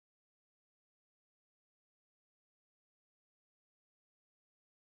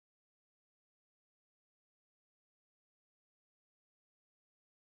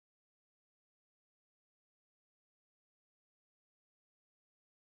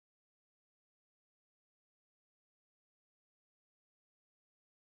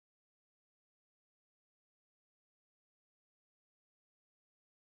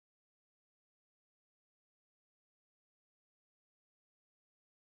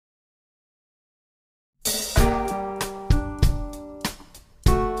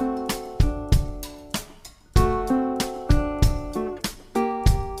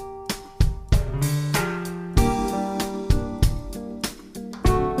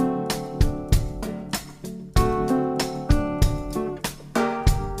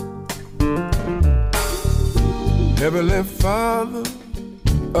Heavenly Father,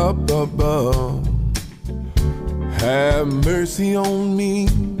 up above, have mercy on me.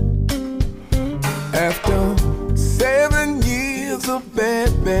 After 7 years of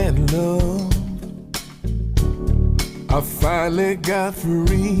bad love, I finally got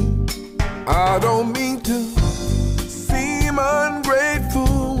free. I don't mean to seem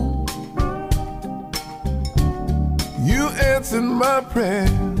ungrateful. You answered my prayer.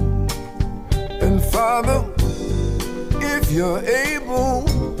 And Father, if you're able,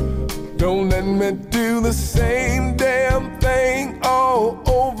 don't let me do the same damn thing all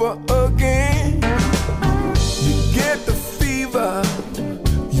over again. You get the fever,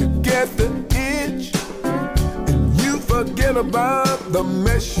 you get the itch, and you forget about the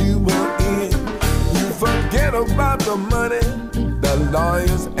mess you were in. You forget about the money, the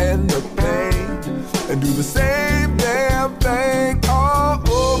lawyers and the pain, and do the same damn thing all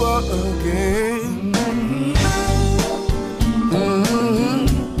over again.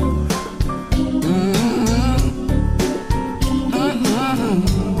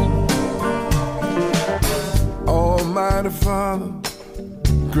 Almighty Father,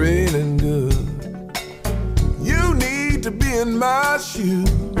 great and good, you need to be in my shoes.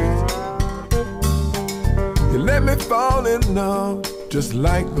 You let me fall in love just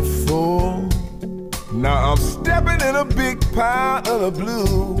like before. Now I'm stepping in a big pile of the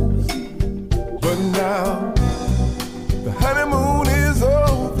blues. But now the honeymoon is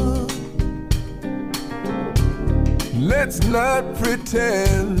over. Let's not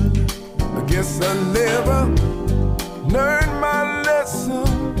pretend. I guess I never learned my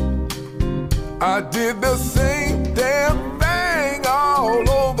lesson. I did the same damn thing all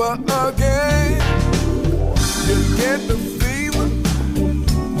over again. You get the fever,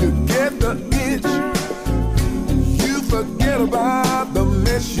 you get the itch, you forget about the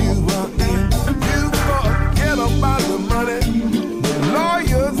mess you were in. You forget about the money, the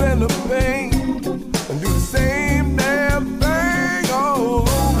lawyers and the pain, and do the same damn thing all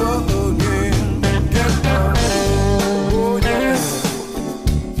over again. Get down. Oh yeah.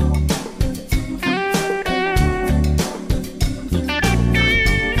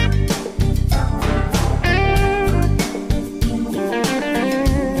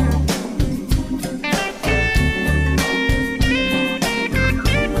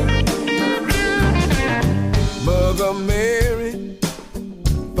 Mother Mary,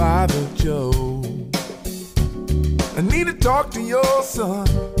 Father Joe, I need to talk to your son.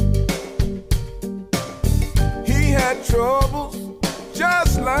 He had troubles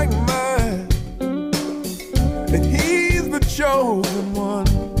just like mine, and he's the chosen one.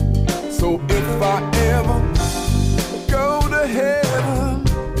 So if I ever go to heaven,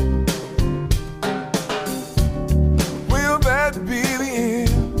 will that be the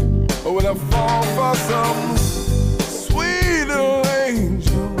end? Or will I fall for some sweet little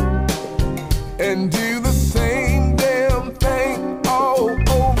angel and do the same damn thing all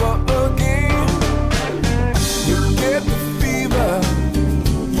over again? You get the fever,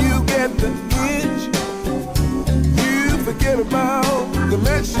 you get the itch, you forget about the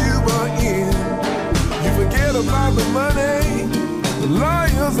mess you were in. You forget about the money, the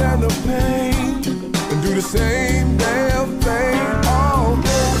lawyers and the pain, and do the same damn thing all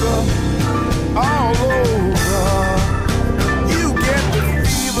over, all over. You get the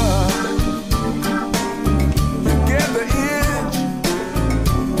fever, you get the itch,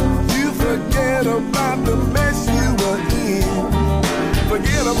 you forget about the mess you were in.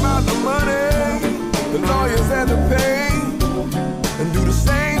 Forget about the money, the lawyers and the pain, and do the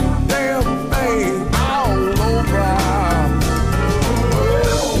same damn thing all over.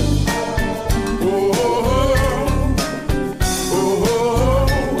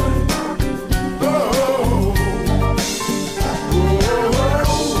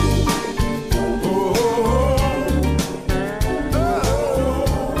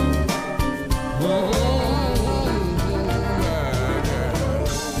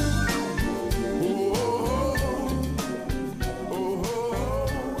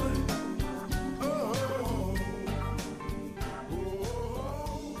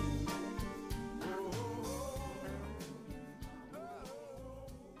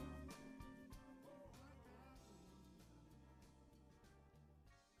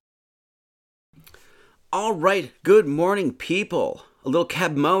 All right, good morning, people. A little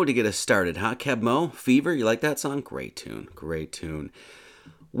Keb Mo to get us started, huh? Keb Mo, Fever, you like that song? Great tune, great tune.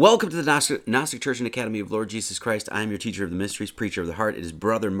 Welcome to the Gnostic Church and Academy of Lord Jesus Christ. I am your teacher of the mysteries, preacher of the heart. It is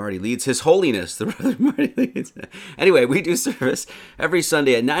Brother Marty Leeds, His Holiness, the Brother Marty Leeds. Anyway, we do service every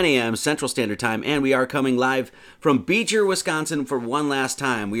Sunday at 9 a.m. Central Standard Time, and we are coming live from Beecher, Wisconsin for one last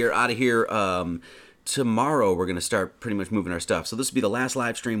time. We are out of here tomorrow we're going to start pretty much moving our stuff. So this will be the last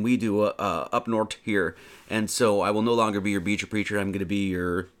live stream we do up north here. And so I will no longer be your beacher preacher. I'm going to be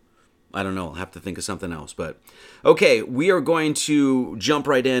your, I don't know, I'll have to think of something else. But okay, we are going to jump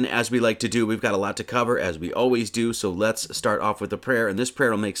right in as we like to do. We've got a lot to cover as we always do. So let's start off with a prayer. And this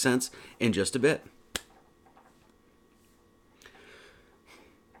prayer will make sense in just a bit.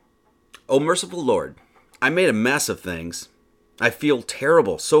 O merciful Lord, I made a mess of things. I feel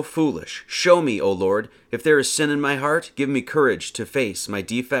terrible, so foolish. Show me, O Lord, if there is sin in my heart. Give me courage to face my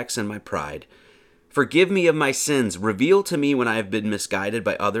defects and my pride. Forgive me of my sins. Reveal to me when I have been misguided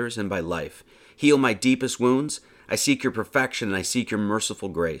by others and by life. Heal my deepest wounds. I seek your perfection and I seek your merciful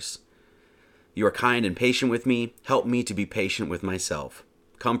grace. You are kind and patient with me. Help me to be patient with myself.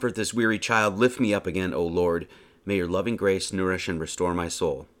 Comfort this weary child. Lift me up again, O Lord. May your loving grace nourish and restore my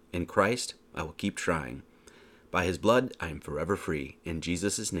soul. In Christ, I will keep trying. By his blood, I am forever free. In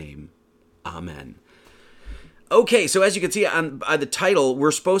Jesus' name, amen. Okay, so as you can see by the title,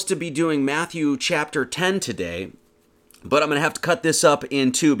 we're supposed to be doing Matthew chapter 10 today, but I'm going to have to cut this up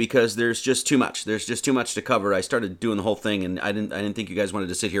in two because there's just too much. There's just too much to cover. I started doing the whole thing, and I didn't think you guys wanted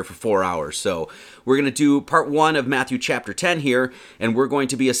to sit here for 4 hours. So we're going to do part 1 of Matthew chapter 10 here, and we're going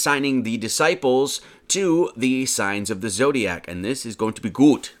to be assigning the disciples to the signs of the Zodiac, and this is going to be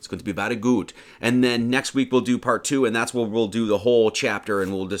good. It's going to be very good. And then next week we'll do part 2, and that's where we'll do the whole chapter,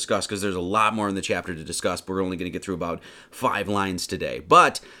 and we'll discuss, because there's a lot more in the chapter to discuss, but we're only going to get through about 5 lines today.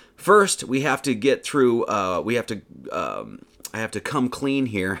 But first, we have to get through, I have to come clean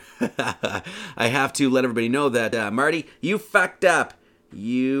here. I have to let everybody know that, Marty, you fucked up.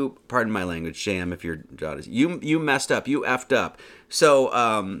 You, pardon my language, Sam, if your daughter's, you messed up. You effed up.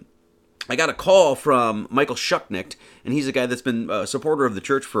 So, I got a call from Michael Schucknicht, and he's a guy that's been a supporter of the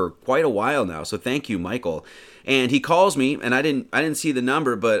church for quite a while now. So thank you, Michael. And he calls me, and I didn't see the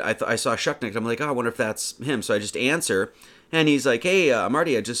number, but I saw Schucknicht. I'm like, oh, I wonder if that's him. So I just answer, and he's like, hey,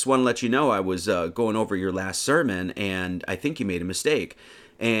 Marty, I just want to let you know I was going over your last sermon, and I think you made a mistake.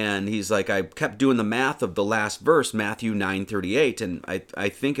 And he's like, I kept doing the math of the last verse, Matthew 9:38, and I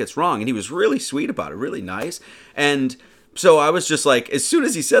think it's wrong. And he was really sweet about it, really nice. And so I was just like, as soon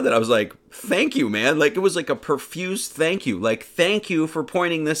as he said that, I was like, thank you, man. Like, it was like a profuse thank you. Like, thank you for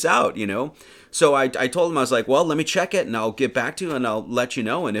pointing this out, you know? So I told him, I was like, well, let me check it, and I'll get back to you, and I'll let you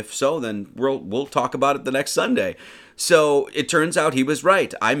know. And if so, then we'll talk about it the next Sunday. So it turns out he was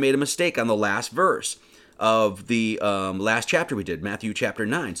right. I made a mistake on the last verse of the last chapter we did, Matthew chapter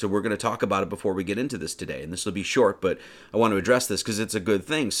 9. So we're going to talk about it before we get into this today. And this will be short, but I want to address this because it's a good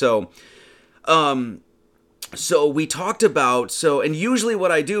thing. So we talked about, and usually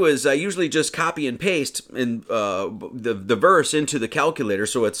what I do is I usually just copy and paste in the verse into the calculator,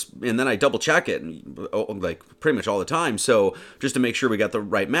 and then I double check it, like pretty much all the time, so just to make sure we got the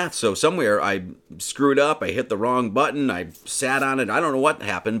right math. So somewhere I screwed up, I hit the wrong button, I sat on it, I don't know what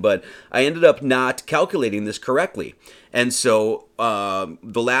happened, but I ended up not calculating this correctly. And so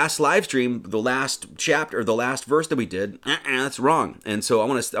the last live stream, the last chapter, the last verse that we did, that's wrong. And so I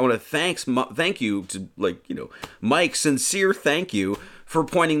want to thank you to, like, you know, Mike, sincere thank you for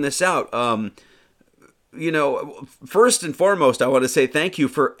pointing this out. You know, first and foremost, I want to say thank you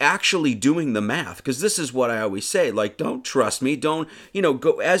for actually doing the math, because this is what I always say, like, don't trust me, don't, you know,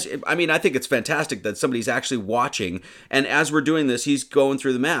 I think it's fantastic that somebody's actually watching, and as we're doing this, he's going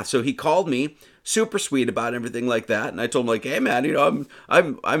through the math. So he called me, super sweet about everything like that, and I told him, like, hey man, you know,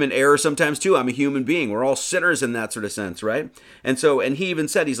 I'm in error sometimes too. I'm a human being. We're all sinners in that sort of sense, right? And he even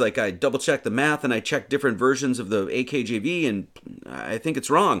said, he's like, I double checked the math and I checked different versions of the AKJV, and I think it's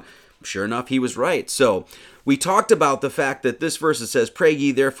wrong. Sure enough, he was right. So we talked about the fact that this verse, it says, pray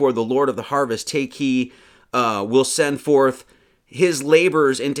ye therefore the Lord of the harvest, take he will send forth his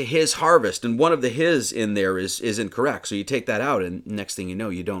laborers into his harvest. And one of the his in there is incorrect. So you take that out, and next thing you know,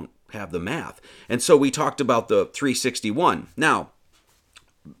 you don't have the math. And so we talked about the 361. Now,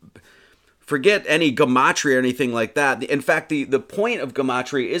 forget any gematria or anything like that. In fact, the point of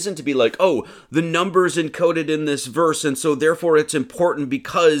gematria isn't to be like, oh, the number's encoded in this verse, and so therefore it's important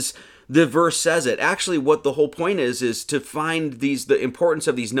because the verse says it. Actually, what the whole point is to find the importance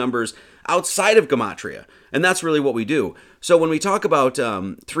of these numbers outside of gematria. And that's really what we do. So when we talk about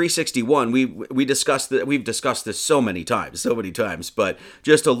 361, we discussed that. We've discussed this so many times, but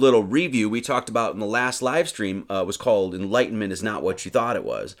just a little review. We talked about in the last live stream was called "Enlightenment is Not What You Thought It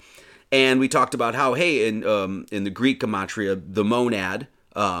Was," and we talked about how, hey, in the Greek gematria, the monad,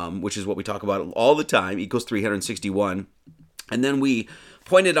 which is what we talk about all the time, equals 361, and then we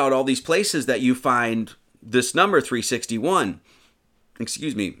pointed out all these places that you find this number 361.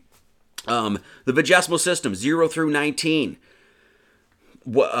 Excuse me. The vigesimal system, 0 through 19.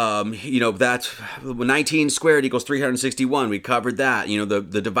 That's 19 squared equals 361. We covered that.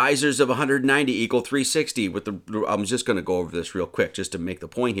 The divisors of 190 equal 360. I'm just going to go over this real quick just to make the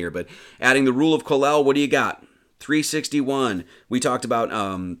point here. But adding the rule of Colel, what do you got? 361. We talked about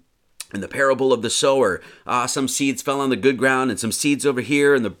in the parable of the sower, some seeds fell on the good ground and some seeds over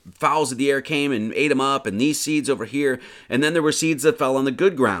here, and the fowls of the air came and ate them up, and these seeds over here. And then there were seeds that fell on the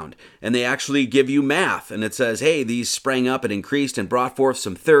good ground, and they actually give you math. And it says, hey, these sprang up and increased and brought forth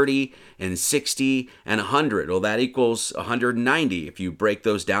some 30 and 60 and 100. Well, that equals 190. If you break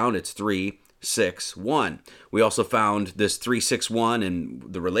those down, it's 3, 6, 1. We also found this 3, 6, 1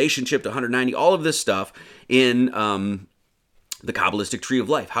 and the relationship to 190, all of this stuff in the Kabbalistic tree of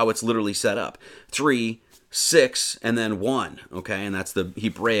life, how it's literally set up. 3, 6, and then 1, okay? And that's the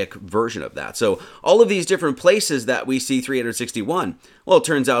Hebraic version of that. So all of these different places that we see 361, well, it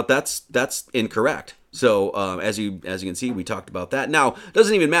turns out that's incorrect. So as you can see, we talked about that. Now, it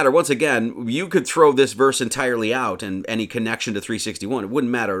doesn't even matter. Once again, you could throw this verse entirely out and any connection to 361. It wouldn't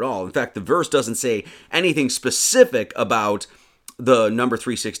matter at all. In fact, the verse doesn't say anything specific about the number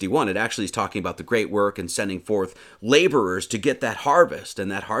 361. It actually is talking about the great work and sending forth laborers to get that harvest. And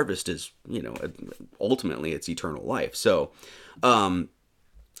that harvest is, ultimately it's eternal life. So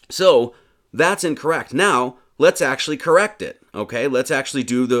that's incorrect. Now, let's actually correct it. Okay, let's actually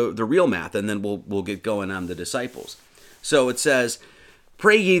do the real math, and then we'll get going on the disciples. So it says,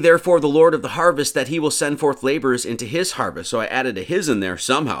 pray ye therefore the Lord of the harvest that he will send forth laborers into his harvest. So I added a his in there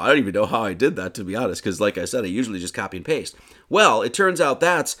somehow. I don't even know how I did that, to be honest, because like I said, I usually just copy and paste. Well, it turns out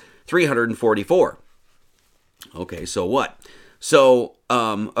that's 344. Okay, so what? So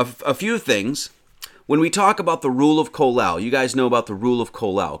a few things. When we talk about the rule of Colel, you guys know about the rule of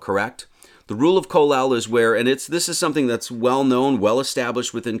Colel, correct? The rule of Colel is where, and this is something that's well known, well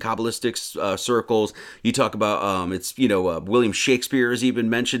established within Kabbalistic circles. You talk about William Shakespeare has even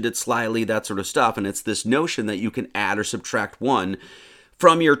mentioned it slyly, that sort of stuff. And it's this notion that you can add or subtract 1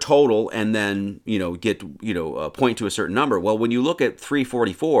 from your total and then point to a certain number. Well, when you look at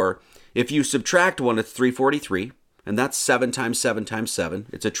 344, if you subtract 1, it's 343, and that's 7 times 7 times 7.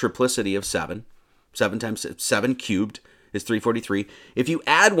 It's a triplicity of 7. 7 times 7 cubed is 343. If you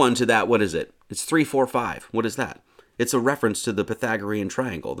add 1 to that, what is it? It's 345. What is that? It's a reference to the Pythagorean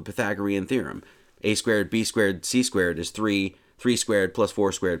triangle, the Pythagorean theorem. A squared, B squared, C squared is 3 squared plus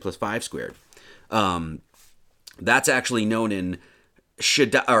 4 squared plus 5 squared. That's actually known in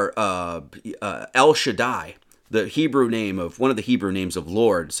El Shaddai, the Hebrew name of one of the Hebrew names of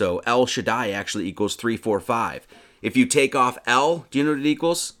Lord. So El Shaddai actually equals 345. If you take off El, do you know what it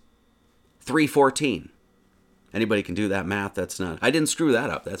equals? 314. Anybody can do that math. I didn't screw that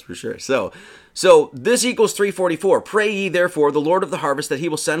up, that's for sure. So this equals 344. Pray ye therefore the Lord of the harvest that he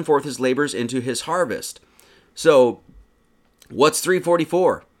will send forth his laborers into his harvest. So what's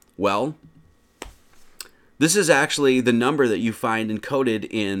 344? Well, this is actually the number that you find encoded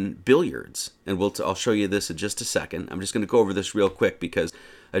in billiards. And I'll show you this in just a second. I'm just going to go over this real quick because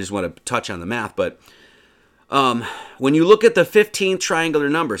I just want to touch on the math. But when you look at the 15th triangular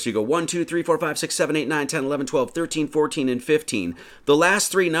number, so you go 1, 2, 3, 4, 5, 6, 7, 8, 9, 10, 11, 12, 13, 14, and 15. The last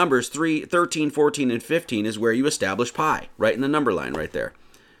three numbers, 13, 14, and 15, is where you establish pi, right in the number line right there.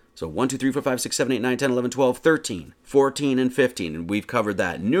 So 1, 2, 3, 4, 5, 6, 7, 8, 9, 10, 11, 12, 13, 14, and 15. And we've covered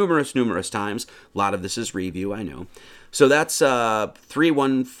that numerous times. A lot of this is review, I know. So that's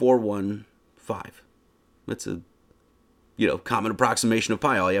 31415. That's a common approximation of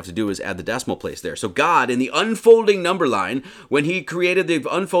pi. All you have to do is add the decimal place there. So God, in the unfolding number line, when he created the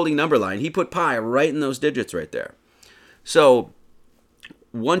unfolding number line, he put pi right in those digits right there. So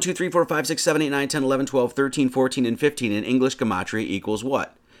 1, 2, 3, 4, 5, 6, 7, 8, 9, 10, 11, 12, 13, 14, and 15 in English gematria equals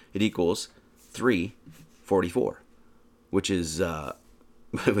what? It equals 344, which is the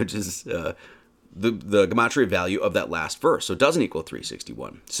gematria value of that last verse. So it doesn't equal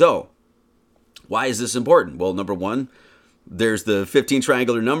 361. So why is this important? Well, number one, there's the 15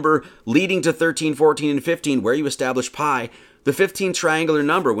 triangular number leading to 13, 14, and 15, where you establish pi. The 15 triangular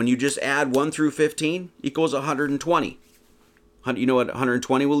number, when you just add 1 through 15, equals 120. You know what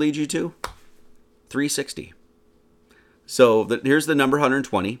 120 will lead you to? 360. So here's the number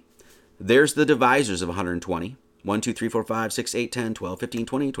 120. There's the divisors of 120. 1, 2, 3, 4, 5, 6, 8, 10, 12, 15,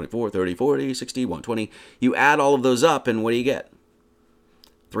 20, 24, 30, 40, 60, 120. You add all of those up, and what do you get?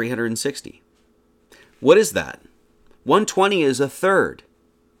 360. What is that? 120 is a third.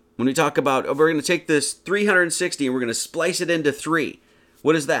 When we talk about, we're going to take this 360 and we're going to splice it into 3.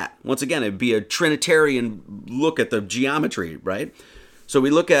 What is that? Once again, it'd be a Trinitarian look at the geometry, right? So we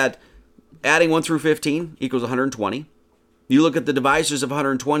look at adding 1 through 15 equals 120. You look at the divisors of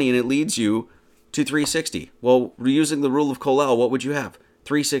 120 and it leads you to 360. Well, using the rule of Colel, what would you have?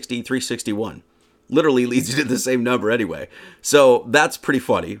 360, 361. Literally leads you to the same number anyway. So that's pretty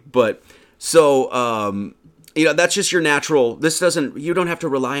funny. But so, that's just your natural. You don't have to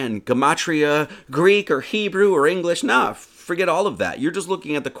rely on gematria, Greek or Hebrew or English. Nah, forget all of that. You're just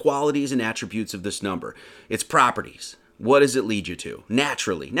looking at the qualities and attributes of this number. Its properties. What does it lead you to?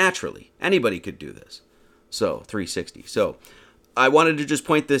 Naturally. Anybody could do this. So 360. So I wanted to just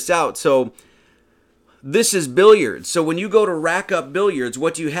point this out. So this is billiards. So when you go to rack up billiards,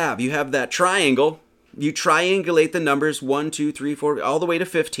 what do you have? You have that triangle. You triangulate the numbers 1, 2, 3, 4, all the way to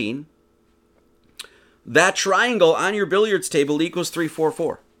 15. That triangle on your billiards table equals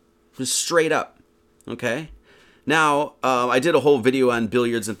 344. Just straight up. Okay? Now, I did a whole video on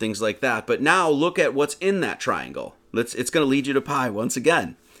billiards and things like that, but now look at what's in that triangle. It's going to lead you to pi once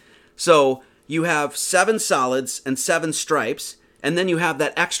again. So you have 7 solids and 7 stripes, and then you have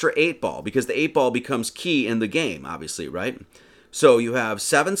that extra 8 ball, because the 8 ball becomes key in the game, obviously, right? So you have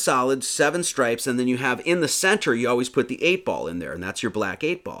 7 solids, 7 stripes, and then you have in the center, you always put the 8 ball in there, and that's your black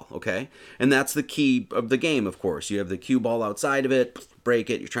 8 ball, okay? And that's the key of the game, of course. You have the cue ball outside of it, break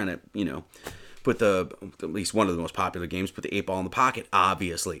it, you're trying to, put at least one of the most popular games, put the 8 ball in the pocket,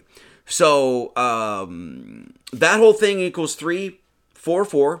 obviously. So that whole thing equals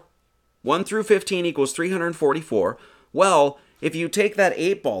 344. 1 through 15 equals 344. Well, if you take that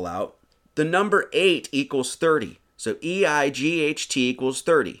 8 ball out, the number 8 equals 30. So EIGHT equals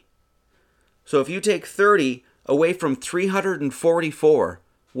 30. So if you take 30 away from 344,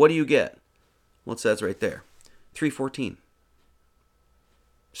 what do you get? Well, it says right there, 314.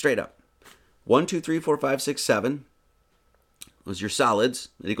 Straight up. 1, 2, 3, 4, 5, 6, 7 was your solids.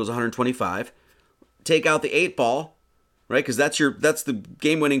 It equals 125. Take out the 8 ball, right? Because that's the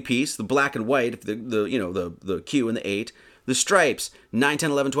game-winning piece, the black and white, the Q and the 8. The stripes, 9, 10,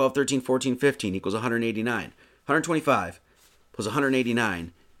 11, 12, 13, 14, 15 equals 189. 125 plus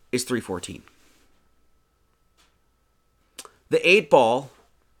 189 is 314. The 8 ball,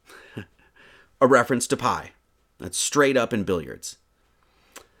 a reference to pi. That's straight up in billiards.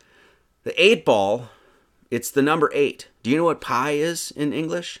 The 8 ball, it's the number 8. Do you know what pi is in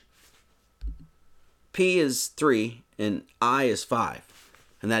English? P is 3 and I is 5.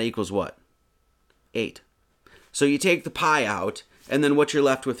 And that equals what? 8. So you take the pi out, and then what you're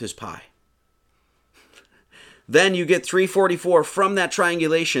left with is pi. Then you get 344 from that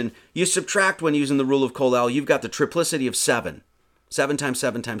triangulation. You subtract when using the rule of Colel. You've got the triplicity of 7. 7 times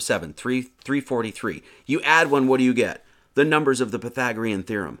 7 times 7, 343. You add one, what do you get? The numbers of the Pythagorean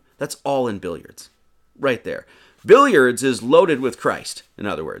theorem. That's all in billiards. Right there. Billiards is loaded with Christ, in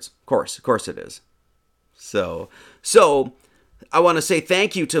other words. Of course it is. So I want to say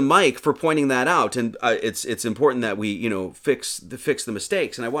thank you to Mike for pointing that out, and it's important that we fix the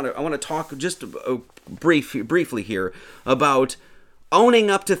mistakes. And I want to talk just briefly here about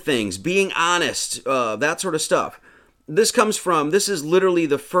owning up to things, being honest, that sort of stuff. This is literally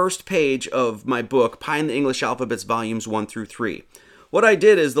the first page of my book, Pi in the English Alphabets, Volumes 1 through 3. What I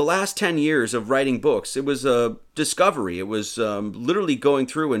did is the last 10 years of writing books, it was a discovery. It was literally going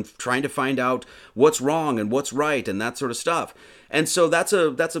through and trying to find out what's wrong and what's right and that sort of stuff. And so that's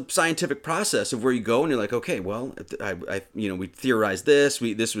a scientific process of where you go and you're like, okay, well, we theorized this.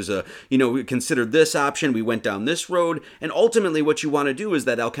 We considered this option. We went down this road. And ultimately what you want to do is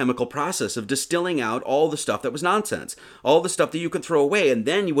that alchemical process of distilling out all the stuff that was nonsense, all the stuff that you could throw away. And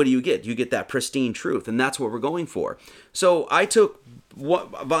then what do you get? You get that pristine truth. And that's what we're going for. So I took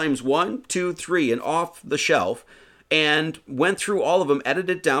volumes 1, 2, 3 and off the shelf and went through all of them,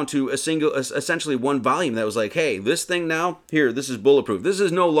 edited it down to essentially one volume that was like, hey, this thing now, here, this is bulletproof. This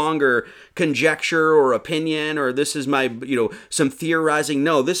is no longer conjecture or opinion, or this is my, some theorizing.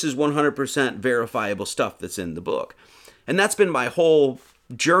 No, this is 100% verifiable stuff that's in the book. And that's been my whole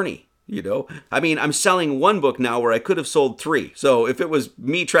journey, I'm selling one book now where I could have sold 3. So if it was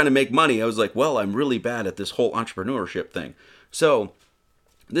me trying to make money, I was like, well, I'm really bad at this whole entrepreneurship thing. So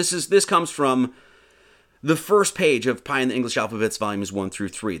this comes from the first page of Pi in the English Alphabets, Volumes 1 through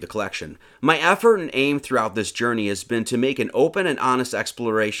 3, the collection. My effort and aim throughout this journey has been to make an open and honest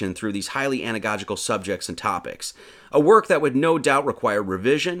exploration through these highly anagogical subjects and topics. A work that would no doubt require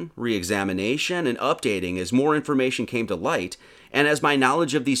revision, re-examination, and updating as more information came to light, and as my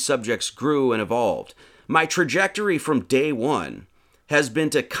knowledge of these subjects grew and evolved. My trajectory from day one has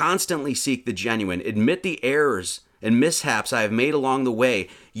been to constantly seek the genuine, admit the errors and mishaps I have made along the way,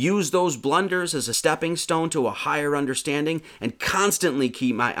 use those blunders as a stepping stone to a higher understanding, and constantly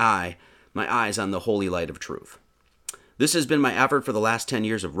keep my eyes on the holy light of truth. This has been my effort for the last 10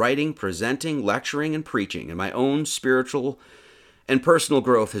 years of writing, presenting, lecturing, and preaching, and my own spiritual and personal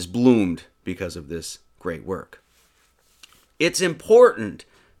growth has bloomed because of this great work. It's important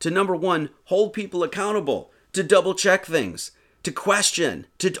to, number one, hold people accountable, to double check things, to question,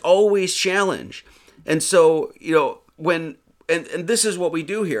 to always challenge. And so, when and this is what we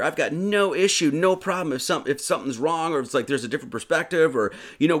do here. I've got no issue, no problem if something's wrong, or it's like there's a different perspective, or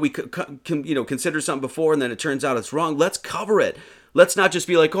we consider something before and then it turns out it's wrong. Let's cover it. Let's not just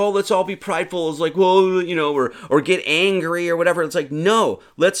be like, oh, let's all be prideful. It's like, well, or get angry or whatever. It's like, no,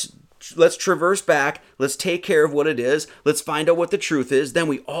 let's traverse back. Let's take care of what it is. Let's find out what the truth is. Then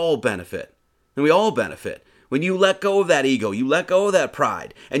we all benefit. When you let go of that ego, you let go of that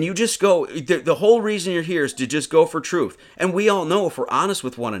pride, and you just go, the whole reason you're here is to just go for truth. And we all know, if we're honest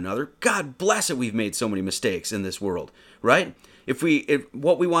with one another, God bless it, we've made so many mistakes in this world, right? If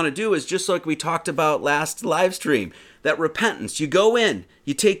what we want to do is just like we talked about last live stream, that repentance. You go in,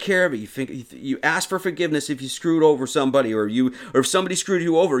 you take care of it. You ask for forgiveness if you screwed over somebody, or if somebody screwed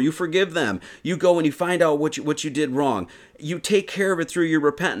you over, you forgive them. You go and you find out what you did wrong. You take care of it through your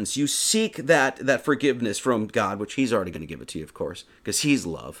repentance. You seek that forgiveness from God, which He's already going to give it to you, of course, because He's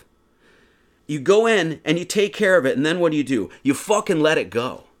love. You go in and you take care of it, and then what do? You fucking let it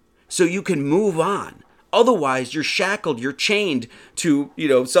go, so you can move on. Otherwise, you're shackled, you're chained to,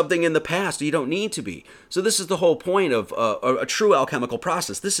 something in the past you don't need to be. So this is the whole point of a true alchemical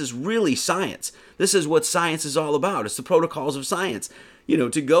process. This is really science. This is what science is all about. It's the protocols of science.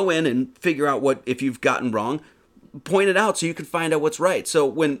 To go in and figure out what, if you've gotten wrong, point it out so you can find out what's right. So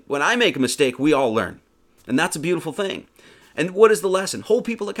when I make a mistake, we all learn. And that's a beautiful thing. And what is the lesson? Hold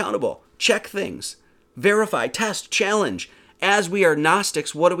people accountable. Check things. Verify, test, challenge. As we are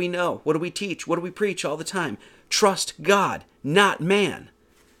Gnostics, what do we know? What do we teach? What do we preach all the time? Trust God, not man.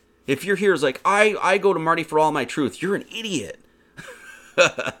 If you're here, it's like, I go to Marty for all my truth, you're an idiot.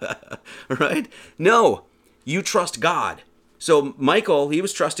 Right? No, you trust God. So Michael, he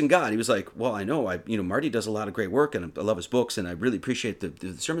was trusting God. He was like, well, I know, Marty does a lot of great work, and I love his books, and I really appreciate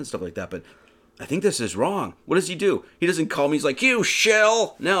the sermon and stuff like that, but I think this is wrong. What does he do? He doesn't call me, he's like, you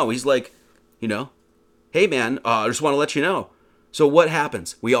shell. No, he's like, hey man, I just want to let you know. So what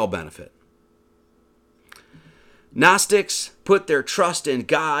happens? We all benefit. Gnostics put their trust in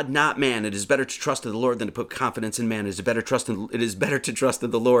God, not man. It is better to trust in the Lord than to put confidence in man. It is better to trust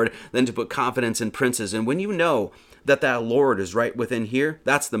in the Lord than to put confidence in princes. And when you know that Lord is right within here,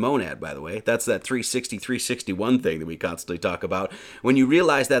 that's the monad, by the way. That's that 360, 361 thing that we constantly talk about. When you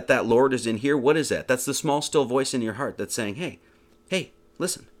realize that Lord is in here, what is that? That's the small, still voice in your heart that's saying, hey,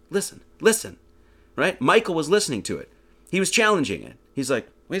 listen. Right? Michael was listening to it. He was challenging it. He's like,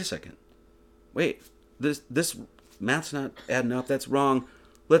 wait a second. Wait, this math's not adding up. That's wrong.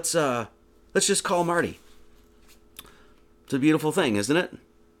 Let's just call Marty. It's a beautiful thing, isn't it?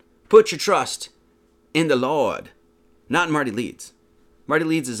 Put your trust in the Lord, not in Marty Leeds. Marty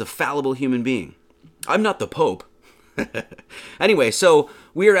Leeds is a fallible human being. I'm not the Pope. Anyway, so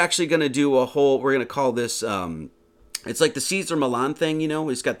we're actually going to do we're going to call this, it's like the Caesar Milan thing,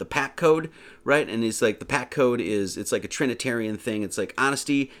 He's got the pack code, right? And it's like the pack code it's like a Trinitarian thing. It's like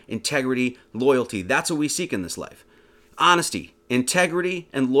honesty, integrity, loyalty. That's what we seek in this life. Honesty, integrity,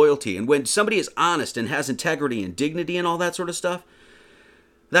 and loyalty. And when somebody is honest and has integrity and dignity and all that sort of stuff,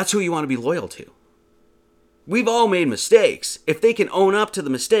 that's who you want to be loyal to. We've all made mistakes. If they can own up to the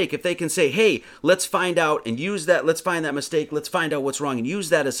mistake, if they can say, hey, let's find out and use that, let's find that mistake, let's find out what's wrong and use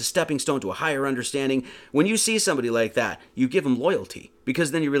that as a stepping stone to a higher understanding. When you see somebody like that, you give them loyalty, because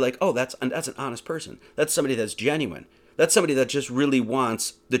then you're like, oh, that's an honest person. That's somebody that's genuine. That's somebody that just really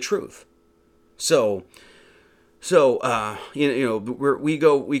wants the truth. So we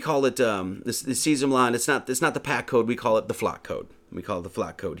call it the Caesar Milan. It's not the pack code. We call it the flock code. We call it the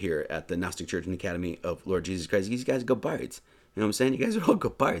flock code here at the Gnostic Church and Academy of Lord Jesus Christ. These guys go bards. You know what I'm saying? You guys are all go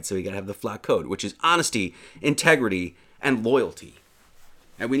bards. So we got to have the flock code, which is honesty, integrity, and loyalty.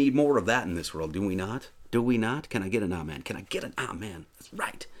 And we need more of that in this world, do we not? Do we not? Can I get an amen? Can I get an amen? That's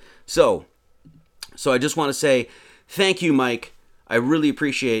right. So I just want to say thank you, Mike. I really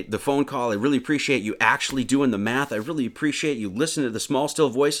appreciate the phone call. I really appreciate you actually doing the math. I really appreciate you listening to the small, still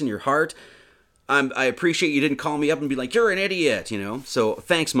voice in your heart. I appreciate you didn't call me up and be like, you're an idiot, So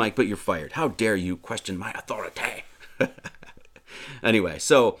thanks, Mike, but you're fired. How dare you question my authority? Anyway,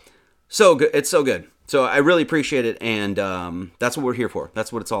 so good. It's so good. So I really appreciate it, and that's what we're here for.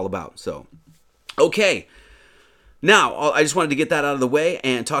 That's what it's all about. So, okay. Now, I just wanted to get that out of the way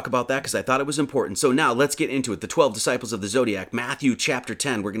and talk about that because I thought it was important. So now let's get into it. The 12 disciples of the Zodiac, Matthew chapter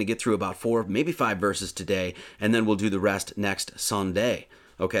 10. We're going to get through about 4, maybe 5 verses today, and then we'll do the rest next Sunday.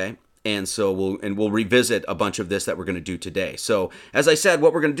 Okay? And so we'll revisit a bunch of this that we're going to do today. So, as I said,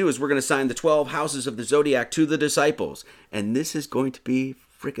 what we're going to do is we're going to assign the 12 houses of the Zodiac to the disciples. And this is going to be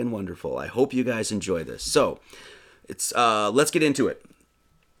freaking wonderful. I hope you guys enjoy this. So Let's get into it.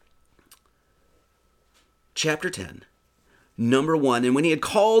 Chapter 10. Number 1, and when he had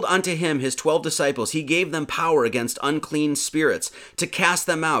called unto him his 12 disciples, he gave them power against unclean spirits, to cast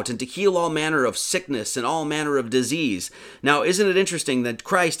them out, and to heal all manner of sickness and all manner of disease. Now, isn't it interesting that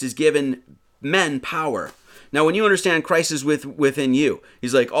Christ has given men power? Now, when you understand Christ is within you,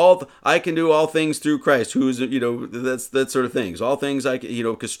 he's like, I can do all things through Christ, who's, that's that sort of things. All things I can,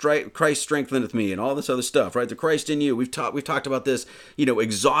 because Christ strengtheneth me, and all this other stuff, right? The Christ in you. We've talked about this,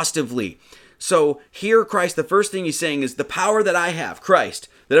 exhaustively. So here Christ, the first thing he's saying is the power that I have, Christ,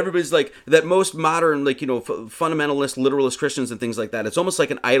 that everybody's like, that most modern, fundamentalist, literalist Christians and things like that, it's almost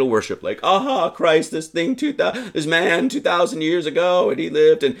like an idol worship, like, Christ, this man 2,000 years ago, and he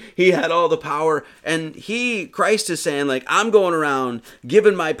lived, and he had all the power, and Christ is saying, like, I'm going around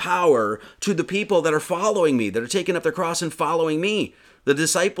giving my power to the people that are following me, that are taking up their cross and following me, the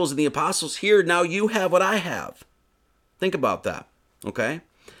disciples and the apostles here. Now you have what I have. Think about that, okay?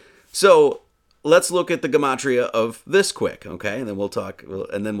 So let's look at the gematria of this quick, okay? And then we'll talk,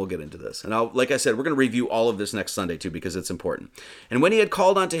 and then we'll get into this. And like I said, we're going to review all of this next Sunday too, because it's important. And when he had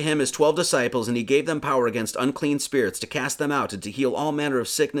called unto him his 12 disciples, and he gave them power against unclean spirits, to cast them out, and to heal all manner of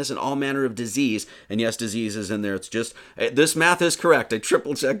sickness and all manner of disease. And yes, disease is in there. It's just, this math is correct. I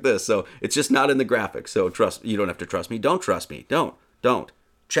triple checked this. So it's just not in the graphic. So you don't have to trust me. Don't trust me. Don't.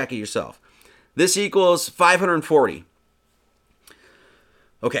 Check it yourself. This equals 540.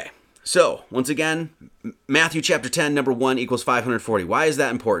 Okay. So, once again, Matthew chapter 10, number 1 equals 540. Why is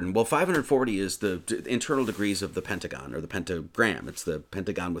that important? Well, 540 is the internal degrees of the pentagon, or the pentagram. It's the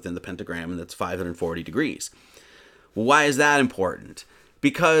pentagon within the pentagram, and that's 540 degrees. Well, why is that important?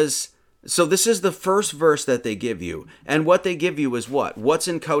 Because, so this is the first verse that they give you, and what they give you is what? What's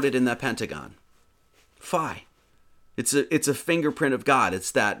encoded in that pentagon? Phi. It's a fingerprint of God. It's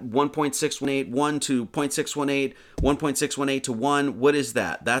that 1.618, 1 to 0.618, 1.618 to 1. What is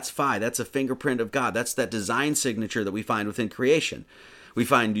that? That's phi. That's a fingerprint of God. That's that design signature that we find within creation. We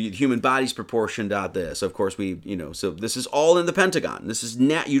find human bodies proportioned out this. Of course, so this is all in the pentagon. This is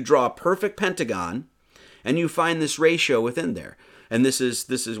you draw a perfect pentagon, and you find this ratio within there. And this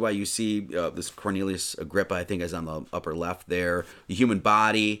is why you see this Cornelius Agrippa, I think, is on the upper left there. The human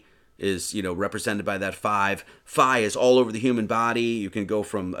body is, represented by that 5. Phi is all over the human body. You can go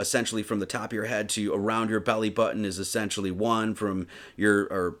essentially from the top of your head to around your belly button is essentially 1 from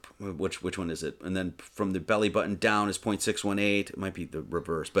which one is it? And then from the belly button down is 0.618. It might be the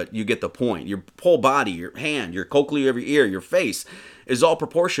reverse, but you get the point. Your whole body, your hand, your cochlea of your ear, your face is all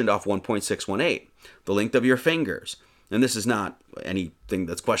proportioned off 1.618. The length of your fingers. And this is not anything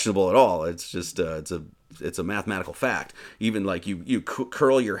that's questionable at all. It's just it's a mathematical fact. Even like you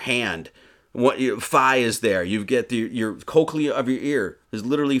curl your hand, phi is there. You get your cochlea of your ear is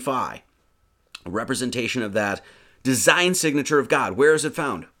literally phi, a representation of that design signature of God. Where is it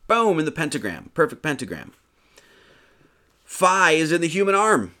found? Boom, in the pentagram, perfect pentagram. Phi is in the human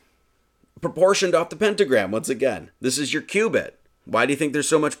arm, proportioned off the pentagram. Once again, this is your cubit. Why do you think there's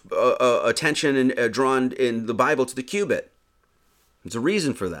so much attention and drawn in the Bible to the cubit? There's a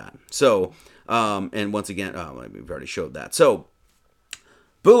reason for that. So, and once again, we've already showed that. So,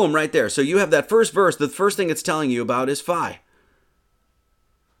 boom, right there. So you have that first verse. The first thing it's telling you about is phi.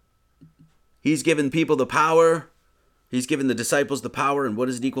 He's given people the power. He's given the disciples the power. And what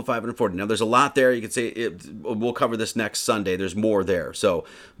does it equal? 540. Now, there's a lot there. You could say we'll cover this next Sunday. There's more there. So,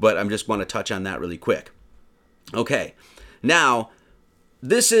 but I just want to touch on that really quick. Okay. Now,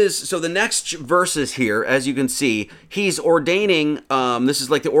 so the next verses here, as you can see, he's ordaining, this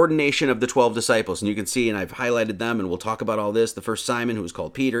is like the ordination of the 12 disciples. And you can see, and I've highlighted them, and we'll talk about all this. The first Simon, who was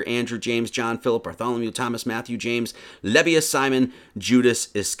called Peter, Andrew, James, John, Philip, Bartholomew, Thomas, Matthew, James, Lebbaeus, Simon, Judas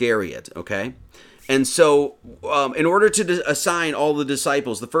Iscariot, okay? And so, in order to assign all the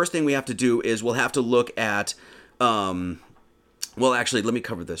disciples, the first thing we have to do is we'll have to look at, actually, let me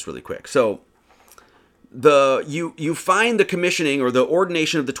cover this really quick. So, you find the commissioning or the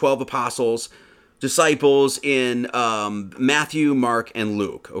ordination of the 12 apostles, disciples in Matthew, Mark, and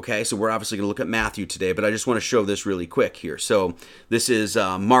Luke. Okay, so we're obviously going to look at Matthew today, but I just want to show this really quick here. So this is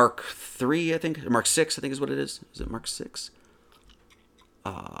Mark 3, I think, Mark 6, I think is what it is. Is it Mark 6?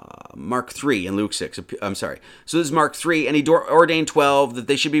 Mark 3 and Luke 6. I'm sorry. So this is Mark 3, and he ordained 12 that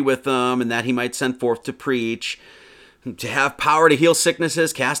they should be with them and that he might send forth to preach, to have power to heal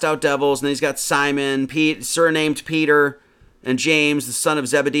sicknesses, cast out devils. And then he's got Simon, surnamed Peter, and James, the son of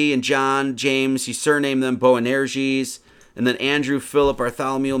Zebedee, and John, James, he surnamed them Boanerges. And then Andrew, Philip,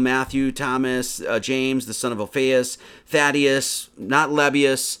 Bartholomew, Matthew, Thomas, James, the son of Alphaeus, Thaddeus, not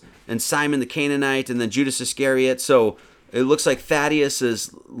Lebbaeus, and Simon the Canaanite, and then Judas Iscariot. So it looks like Thaddeus is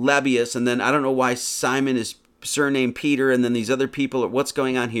Lebbaeus, and then I don't know why Simon is surnamed Peter, and then these other people. What's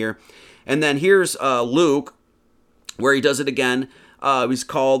going on here? And then here's Luke, where he does it again. He's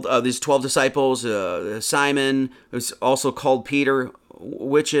called these 12 disciples. Simon is also called Peter.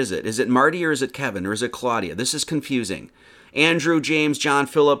 Which is it? Is it Marty or is it Kevin or is it Claudia? This is confusing. Andrew, James, John,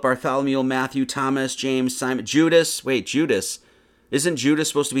 Philip, Bartholomew, Matthew, Thomas, James, Simon, Judas. Wait, Judas. Isn't Judas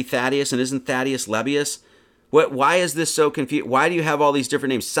supposed to be Thaddeus, and isn't Thaddeus Lebbeus? Why is this so confused? Why do you have all these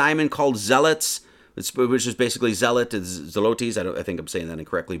different names? Simon called Zealots, which is basically zealot, is Zelotes. I think I'm saying that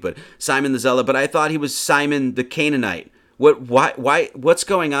incorrectly, but Simon the Zealot. But I thought he was Simon the Canaanite. What's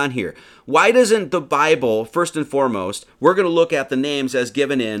going on here? Why doesn't the Bible, first and foremost, we're going to look at the names as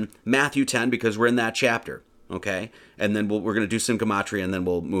given in Matthew 10 because we're in that chapter, okay? And then we're going to do some gematria and then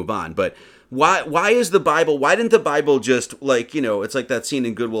we'll move on. But why didn't the Bible just, like, it's like that scene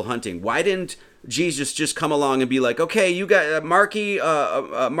in Good Will Hunting. Why didn't Jesus just come along and be like, okay, you got Marky,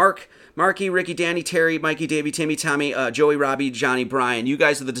 Ricky, Danny, Terry, Mikey, Davey, Timmy, Tommy, Joey, Robbie, Johnny, Brian. You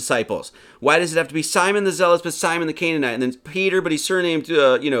guys are the disciples. Why does it have to be Simon the Zealot, but Simon the Canaanite, and then Peter, but he's surnamed,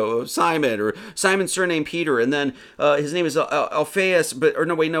 Simon, or Simon surnamed Peter, and then his name is Alphaeus,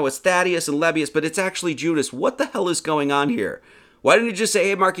 it's Thaddeus and Lebbeus, but it's actually Judas. What the hell is going on here? Why didn't you just say,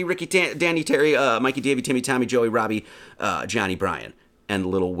 hey, Marky, Ricky, Danny, Terry, Mikey, Davey, Timmy, Tommy, Joey, Robbie, Johnny, Brian, and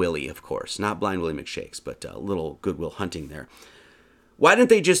little Willie, of course. Not Blind Willie McShakes, but little Good Will Hunting there. Why didn't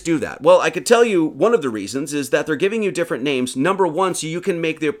they just do that? Well, I could tell you one of the reasons is that they're giving you different names. Number one, so you can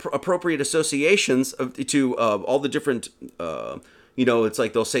make the appropriate associations to all the different, it's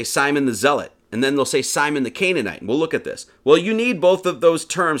like they'll say Simon the Zealot, and then they'll say Simon the Canaanite. And we'll look at this. Well, you need both of those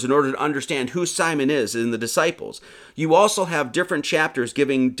terms in order to understand who Simon is in the disciples. You also have different chapters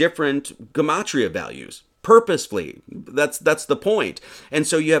giving different gematria values. Purposefully. That's the point. And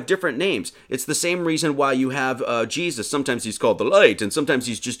so you have different names. It's the same reason why you have Jesus. Sometimes he's called the Light, and sometimes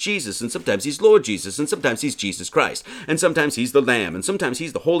he's just Jesus, and sometimes he's Lord Jesus, and sometimes he's Jesus Christ, and sometimes he's the Lamb, and sometimes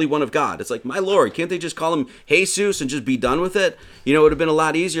he's the Holy One of God. It's like, my Lord, can't they just call him Jesus and just be done with it? It would have been a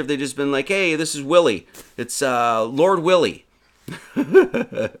lot easier if they just been like, hey, this is Willie. It's Lord Willie.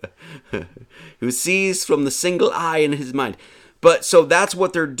 Who sees from the single eye in his mind. But so that's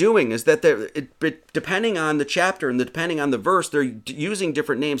what they're doing, is that depending on the chapter and depending on the verse, they're using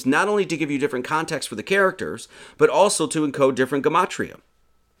different names, not only to give you different context for the characters, but also to encode different gematria.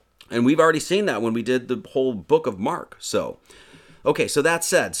 And we've already seen that when we did the whole book of Mark. So, okay, so that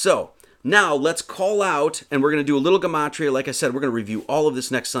said, so now let's call out, and we're going to do a little gematria. Like I said, we're going to review all of this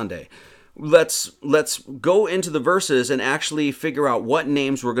next Sunday. Let's go into the verses and actually figure out what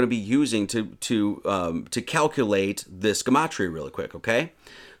names we're going to be using to calculate this gematria really quick, okay?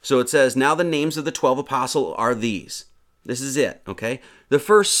 So it says, now the names of the 12 apostles are these. This is it, okay? The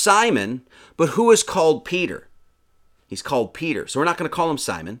first, Simon, but who is called Peter? He's called Peter. So we're not going to call him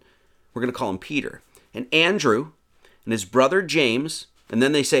Simon. We're going to call him Peter. And Andrew and his brother James, and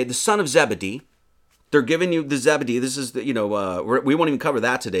then they say the son of Zebedee. They're giving you the Zebedee. This is, we won't even cover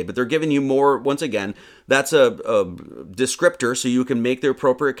that today, but they're giving you more, once again, that's a descriptor so you can make the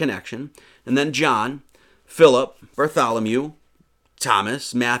appropriate connection. And then John, Philip, Bartholomew,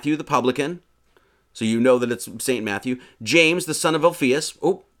 Thomas, Matthew the publican, so you know that it's St. Matthew, James, the son of Alphaeus.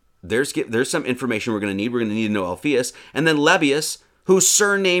 Oh, there's some information we're going to need. We're going to need to know Alphaeus. And then Lebbeus, whose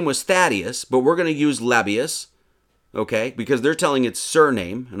surname was Thaddeus, but we're going to use Lebbeus. Okay, because they're telling its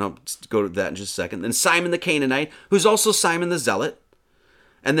surname, and I'll go to that in just a second. Then Simon the Canaanite, who's also Simon the Zealot,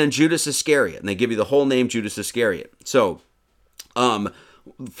 and then Judas Iscariot, and they give you the whole name Judas Iscariot. So,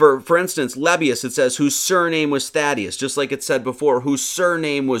 for instance, Lebbeus, it says whose surname was Thaddeus, just like it said before, whose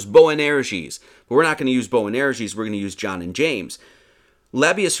surname was Boanerges. But we're not going to use Boanerges, we're going to use John and James.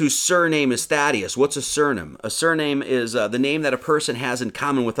 Lebbeus, whose surname is Thaddeus. What's a surname? A surname is the name that a person has in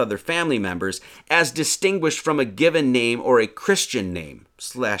common with other family members as distinguished from a given name or a Christian name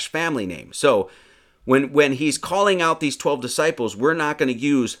 / family name. So when he's calling out these 12 disciples, we're not going to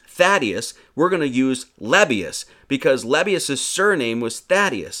use Thaddeus. We're going to use Lebbeus because Lebbeus' surname was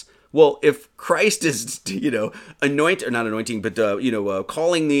Thaddeus. Well, if Christ is,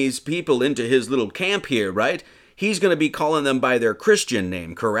 calling these people into his little camp here, right? He's going to be calling them by their Christian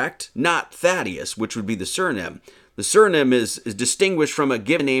name, correct? Not Thaddeus, which would be the surname. The surname is distinguished from a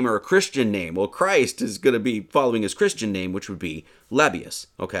given name or a Christian name. Well, Christ is going to be following his Christian name, which would be Lebbeus,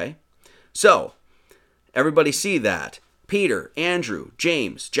 okay? So, everybody see that. Peter, Andrew,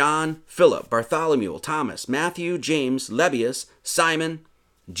 James, John, Philip, Bartholomew, Thomas, Matthew, James, Lebbeus, Simon,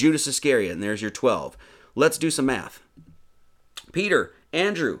 Judas Iscariot, and there's your 12. Let's do some math. Peter,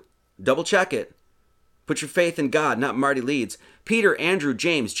 Andrew, double check it. Put your faith in God, not Marty Leeds. Peter, Andrew,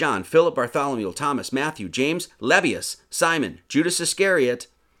 James, John, Philip, Bartholomew, Thomas, Matthew, James, Lebbeus, Simon, Judas Iscariot,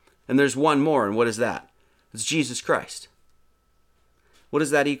 and there's one more, and what is that? It's Jesus Christ. What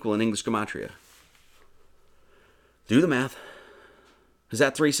does that equal in English gematria? Do the math. Is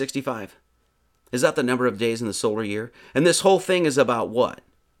that 365? Is that the number of days in the solar year? And this whole thing is about what?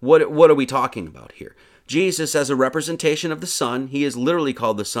 What are we talking about here? Jesus, as a representation of the sun, he is literally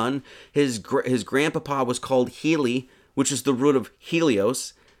called the sun. His grandpapa was called Heli, which is the root of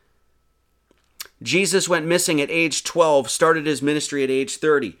Helios. Jesus went missing at age 12, started his ministry at age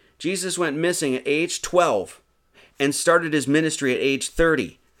 30. Jesus went missing at age 12 and started his ministry at age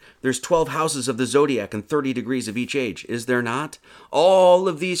 30. There's 12 houses of the Zodiac and 30 degrees of each age, is there not? All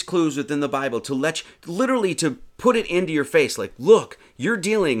of these clues within the Bible to let you, literally to put it into your face, like, look, you're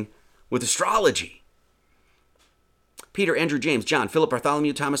dealing with astrology. Peter, Andrew, James, John, Philip,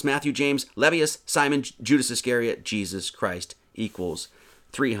 Bartholomew, Thomas, Matthew, James, Lebbeus, Simon, Judas Iscariot, Jesus Christ equals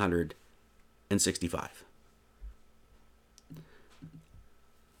 365.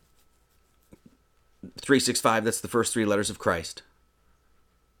 365, that's the first three letters of Christ.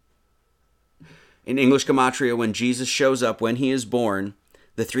 In English gematria, when Jesus shows up, when he is born,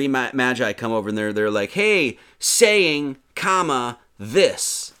 the three magi come over and they're like, hey, saying, comma,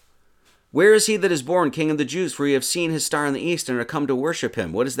 this. Where is he that is born, King of the Jews? For we have seen his star in the east and are come to worship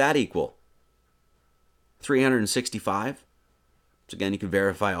him. What does that equal? 365. So again, you can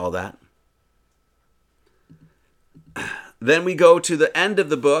verify all that. Then we go to the end of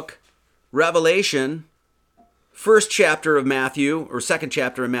the book, Revelation, first chapter of Matthew, or second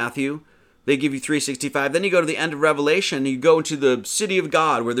chapter of Matthew. They give you 365. Then you go to the end of Revelation, and you go into the city of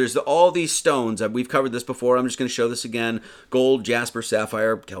God, where there's all these stones. We've covered this before. I'm just going to show this again. Gold, jasper,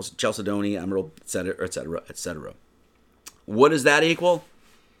 sapphire, chalcedony, emerald, etc., etc., etc. What does that equal?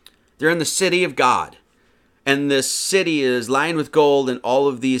 They're in the city of God. And this city is lined with gold and all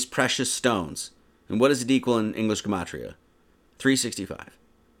of these precious stones. And what does it equal in English gematria? 365.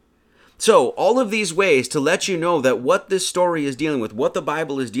 So, all of these ways to let you know that what this story is dealing with, what the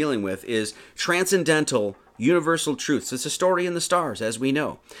Bible is dealing with, is transcendental, universal truths. It's a story in the stars, as we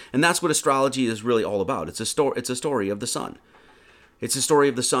know. And that's what astrology is really all about. It's a story of the sun. It's a story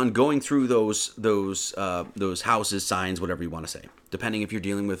of the sun going through those houses, signs, whatever you want to say. Depending if you're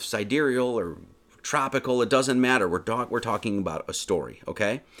dealing with sidereal or tropical, it doesn't matter. We're talking about a story,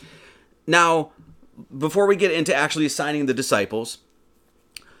 okay? Now, before we get into actually assigning the disciples,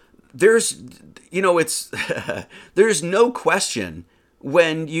 there's no question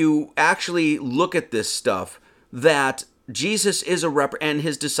when you actually look at this stuff that Jesus is and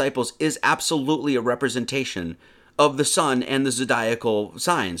his disciples is absolutely a representation of the sun and the zodiacal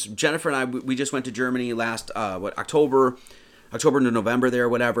signs. Jennifer and I, we just went to Germany last October to November there,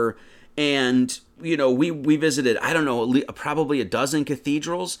 whatever. And, we visited, I don't know, probably a dozen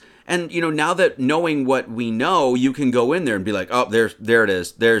cathedrals. And, now that knowing what we know, you can go in there and be like, oh, there it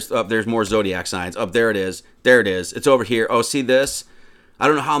is. There's more zodiac signs. Oh, there it is. There it is. It's over here. Oh, see this? I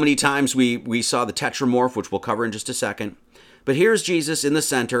don't know how many times we saw the tetramorph, which we'll cover in just a second. But here's Jesus in the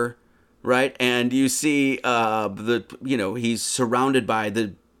center, right? And you see, he's surrounded by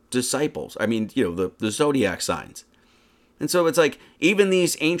the disciples. I mean, the zodiac signs. And so it's like, even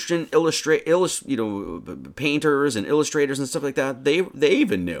these ancient painters and illustrators and stuff like that, they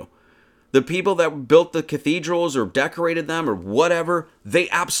even knew. The people that built the cathedrals or decorated them or whatever, they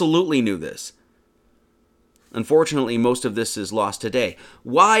absolutely knew this. Unfortunately, most of this is lost today.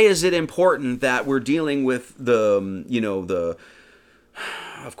 Why is it important that we're dealing with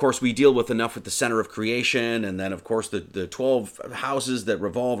of course, we deal with enough with the center of creation, and then, of course, the 12 houses that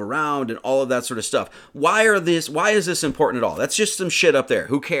revolve around and all of that sort of stuff. Why is this important at all? That's just some shit up there.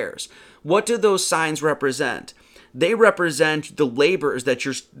 Who cares? What do those signs represent? They represent the labors that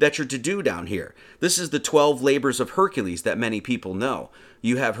you're to do down here. This is the 12 labors of Hercules that many people know.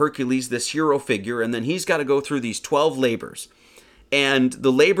 You have Hercules, this hero figure, and then he's got to go through these 12 labors. And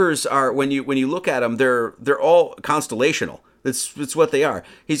the labors are, when you look at them, they're all constellational. It's what they are.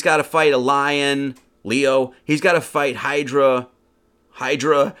 He's got to fight a lion, Leo. He's got to fight Hydra.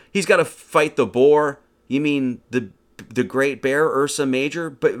 He's got to fight the boar. You mean the great bear, Ursa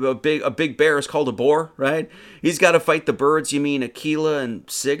Major? But a big bear is called a boar, right? He's got to fight the birds. You mean Aquila and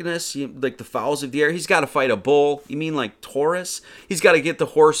Cygnus? Like the fowls of the air. He's got to fight a bull. You mean like Taurus? He's got to get the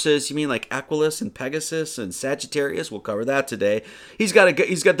horses. You mean like Equus and Pegasus and Sagittarius? We'll cover that today. He's got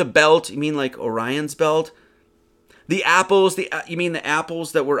the belt. You mean like Orion's belt? The apples, you mean the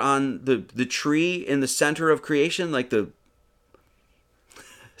apples that were on the tree in the center of creation?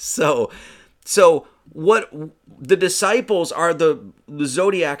 So what the disciples are the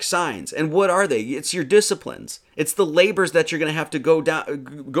zodiac signs. And what are they? It's your disciplines. It's the labors that you're going to have to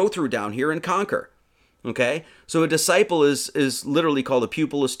go through down here and conquer. Okay? So a disciple is literally called a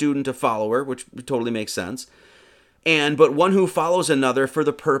pupil, a student, a follower, which totally makes sense. But one who follows another for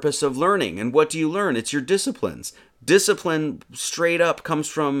the purpose of learning. And what do you learn? It's your disciplines. Discipline straight up comes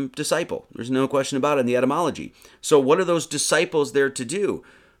from disciple. There's no question about it in the etymology. So what are those disciples there to do?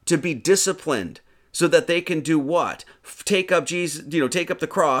 To be disciplined so that they can do what? Take up Jesus, take up the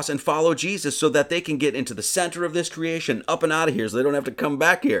cross and follow Jesus so that they can get into the center of this creation, up and out of here, so they don't have to come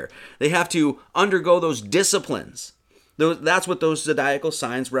back here. They have to undergo those disciplines. That's what those zodiacal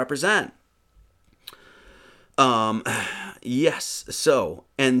signs represent. Yes. So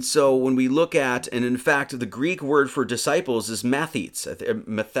when we look at, and in fact, the Greek word for disciples is mathetes.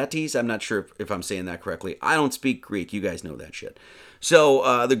 Mathetes. I'm not sure if I'm saying that correctly. I don't speak Greek. You guys know that shit.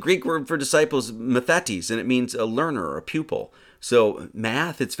 So the Greek word for disciples is mathetes, and it means a learner or a pupil. So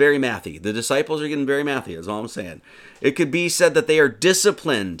math, it's very mathy. The disciples are getting very mathy, is all I'm saying. It could be said that they are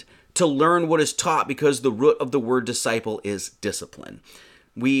disciplined to learn what is taught because the root of the word disciple is discipline.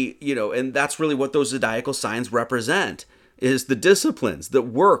 And that's really what those zodiacal signs represent, is the disciplines, the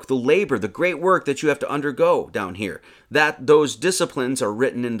work, the labor, the great work that you have to undergo down here. That those disciplines are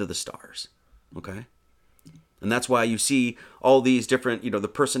written into the stars, okay? And that's why you see all these different, the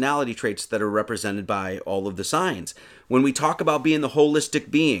personality traits that are represented by all of the signs. When we talk about being the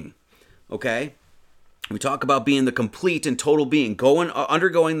holistic being, okay? We talk about being the complete and total being,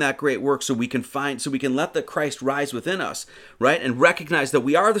 undergoing that great work so we can let the Christ rise within us, right? And recognize that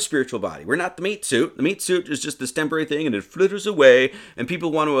we are the spiritual body. We're not the meat suit. The meat suit is just this temporary thing and it flitters away and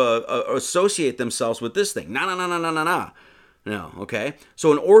people want to associate themselves with this thing. No, okay?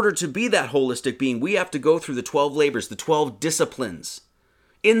 So in order to be that holistic being, we have to go through the 12 labors, the 12 disciplines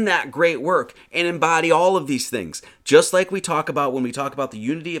in that great work and embody all of these things, just like we talk about when we talk about the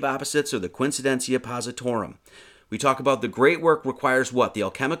unity of opposites or the coincidentia positorum. We talk about the great work requires what? The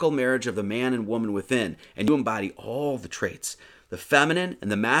alchemical marriage of the man and woman within, and you embody all the traits, the feminine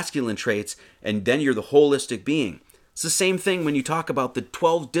and the masculine traits, and then you're the holistic being. It's the same thing when you talk about the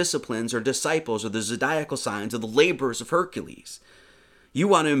 12 disciplines or disciples or the zodiacal signs or the labors of Hercules. You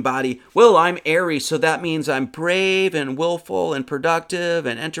want to embody, well, I'm Aries, so that means I'm brave and willful and productive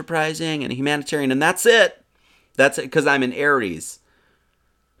and enterprising and humanitarian, and that's it. That's it because I'm an Aries.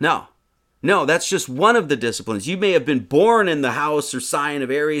 No, that's just one of the disciplines. You may have been born in the house or sign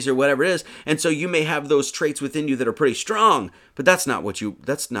of Aries or whatever it is, and so you may have those traits within you that are pretty strong, but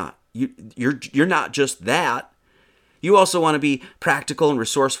you're not just that. You also want to be practical and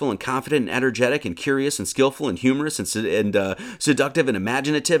resourceful and confident and energetic and curious and skillful and humorous and seductive and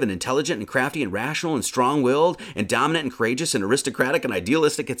imaginative and intelligent and crafty and rational and strong-willed and dominant and courageous and aristocratic and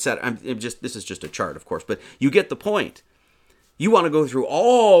idealistic, etc. This is just a chart, of course, but you get the point. You want to go through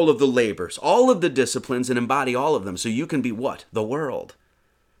all of the labors, all of the disciplines, and embody all of them so you can be what? The world.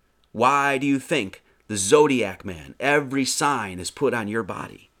 Why do you think the Zodiac man, every sign is put on your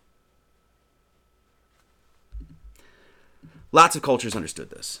body? Lots of cultures understood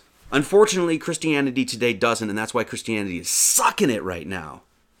this. Unfortunately, Christianity today doesn't, and that's why Christianity is sucking it right now.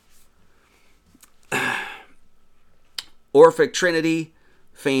 Orphic Trinity,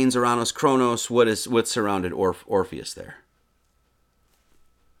 Phanes, Uranus, Kronos. What surrounded Orpheus there?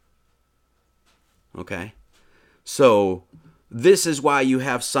 Okay, so this is why you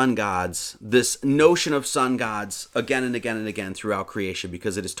have sun gods, this notion of sun gods again and again and again throughout creation,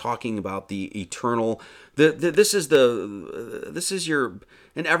 because it is talking about the eternal. This is your,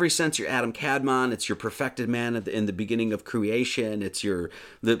 in every sense, your Adam Kadmon. It's your perfected man in the beginning of creation. It's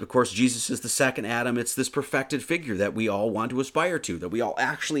of course, Jesus is the second Adam. It's this perfected figure that we all want to aspire to, that we all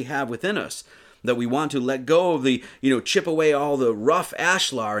actually have within us, that we want to let go of the, chip away all the rough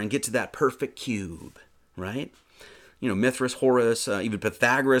ashlar and get to that perfect cube, right? Mithras, Horus, even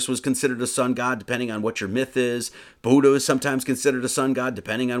Pythagoras was considered a sun god, depending on what your myth is. Buddha is sometimes considered a sun god,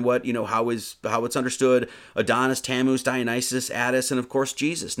 depending on what, how it's understood. Adonis, Tammuz, Dionysus, Attis, and of course,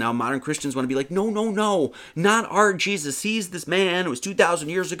 Jesus. Now, modern Christians want to be like, no, not our Jesus. He's this man. It was 2,000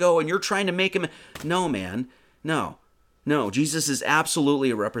 years ago, and you're trying to make him. No, man. No, Jesus is absolutely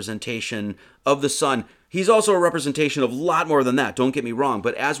a representation of the sun. He's also a representation of a lot more than that, don't get me wrong.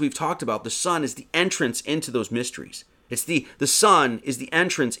 But as we've talked about, the sun is the entrance into those mysteries. It's the sun is the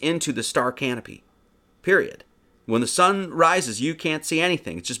entrance into the star canopy, period. When the sun rises, you can't see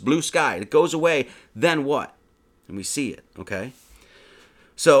anything. It's just blue sky. It goes away, then what? And we see it, okay?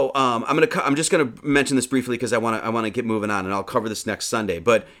 So I'm just gonna mention this briefly because I want to get moving on, and I'll cover this next Sunday.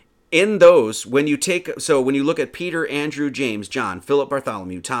 But in those, when you look at Peter, Andrew, James, John, Philip,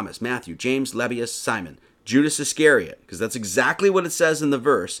 Bartholomew, Thomas, Matthew, James, Lebbeus, Simon, Judas Iscariot, because that's exactly what it says in the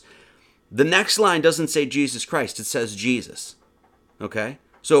verse. The next line doesn't say Jesus Christ, it says Jesus. Okay?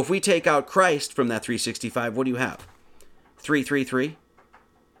 So if we take out Christ from that 365, what do you have? 333.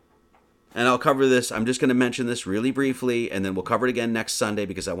 And I'll cover this. I'm just going to mention this really briefly, and then we'll cover it again next Sunday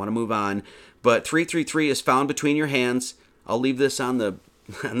because I want to move on. But 333 is found between your hands. I'll leave this on the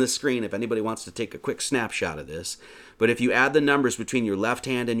screen if anybody wants to take a quick snapshot of this. But if you add the numbers between your left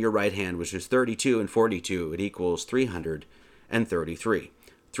hand and your right hand, which is 32 and 42, it equals 333.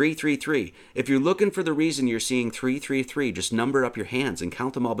 333. If you're looking for the reason you're seeing 333, just number up your hands and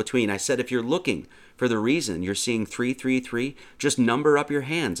count them all between. I said if you're looking for the reason you're seeing 333, just number up your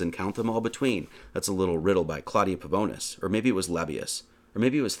hands and count them all between. That's a little riddle by Claudia Pavonis. Or maybe it was Lebbeus. Or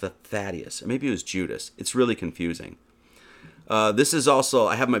maybe it was Thaddeus. Or maybe it was Judas. It's really confusing. This is also,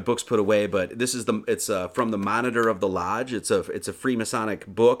 I have my books put away, but this is it's from the Monitor of the Lodge. It's a Freemasonic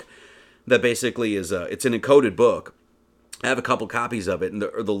book that basically is it's an encoded book. I have a couple copies of it, and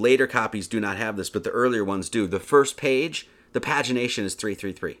the later copies do not have this, but the earlier ones do. The first page, the pagination is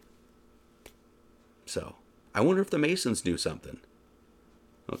 333. So, I wonder if the Masons knew something.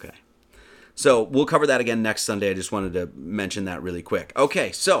 Okay. So, we'll cover that again next Sunday. I just wanted to mention that really quick.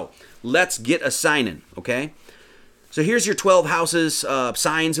 Okay, so, let's get a sign-in, okay? So, here's your 12 houses,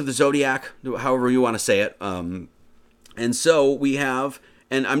 signs of the Zodiac, however you want to say it. And so, we have...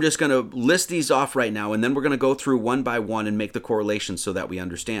 And I'm just going to list these off right now, and then we're going to go through one by one and make the correlations so that we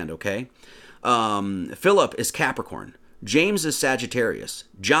understand, okay? Philip is Capricorn. James is Sagittarius.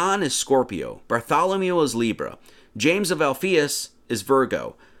 John is Scorpio. Bartholomew is Libra. James of Alphaeus is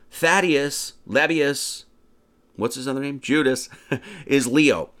Virgo. Thaddeus, Lebbeus, what's his other name? Judas, is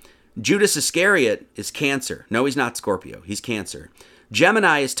Leo. Judas Iscariot is Cancer. No, he's not Scorpio. He's Cancer.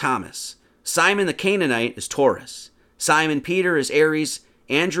 Gemini is Thomas. Simon the Canaanite is Taurus. Simon Peter is Aries.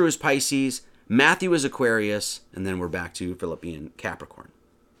 Andrew is Pisces, Matthew is Aquarius, and then we're back to Philip being Capricorn.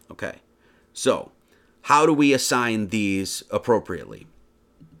 Okay, so how do we assign these appropriately?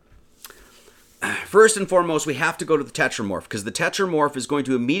 First and foremost, we have to go to the tetramorph, because the tetramorph is going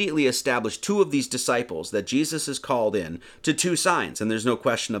to immediately establish two of these disciples that Jesus has called in to two signs, and there's no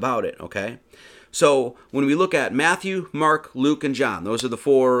question about it, okay? So when we look at Matthew, Mark, Luke, and John, those are the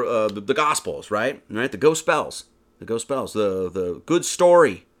four, the Gospels, right? The Gospels. The Gospels, the good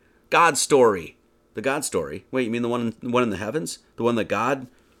story, God's story, the God story. Wait, you mean the one in the heavens? The one that God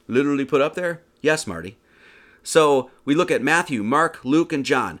literally put up there? Yes, Marty. So we look at Matthew, Mark, Luke, and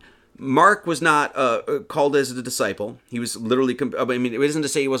John. Mark was not called as a disciple. He was literally, it isn't to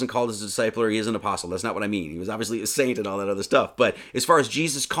say he wasn't called as a disciple or he is an apostle. That's not what I mean. He was obviously a saint and all that other stuff. But as far as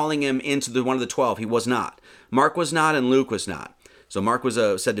Jesus calling him into one of the 12, he was not. Mark was not and Luke was not. So Mark was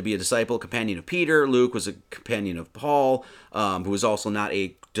said to be a disciple, companion of Peter. Luke was a companion of Paul, who was also not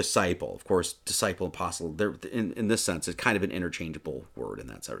a disciple. Of course, disciple, apostle, they're, in this sense, it's kind of an interchangeable word in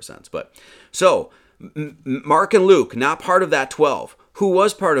that sort of sense. But so Mark and Luke, not part of that 12. Who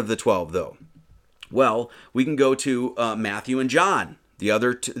was part of the 12, though? Well, we can go to Matthew and John.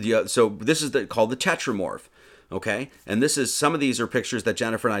 So this is called the tetramorph. Okay, and some of these are pictures that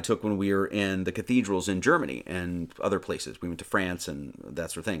Jennifer and I took when we were in the cathedrals in Germany and other places. We went to France and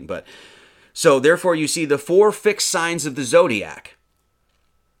that sort of thing. But so therefore, you see the four fixed signs of the Zodiac: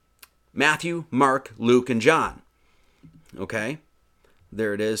 Matthew, Mark, Luke, and John. Okay,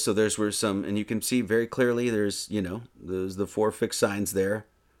 there it is. So there's where some, and you can see very clearly. There's the four fixed signs there.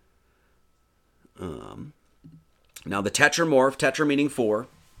 Now the tetramorph, tetra meaning four.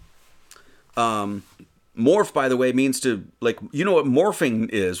 Morph, by the way, means to, what morphing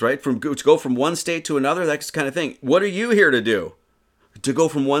is, right? To go from one state to another, that kind of thing. What are you here to do? To go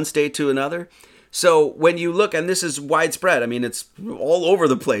from one state to another? So when you look, and this is widespread, it's all over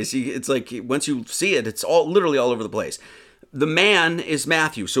the place. It's like, once you see it, it's literally all over the place. The man is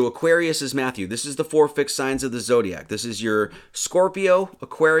Matthew, so Aquarius is Matthew. This is the four fixed signs of the Zodiac. This is your Scorpio,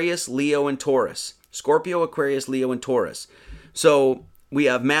 Aquarius, Leo, and Taurus. Scorpio, Aquarius, Leo, and Taurus. So we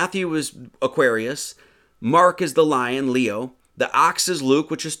have Matthew is Aquarius, Mark is the lion, Leo. The ox is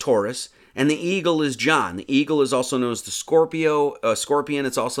Luke, which is Taurus. And the eagle is John. The eagle is also known as the scorpion.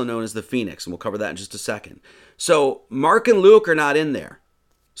 It's also known as the phoenix. And we'll cover that in just a second. So Mark and Luke are not in there.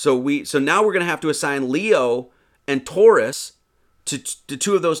 So now we're going to have to assign Leo and Taurus to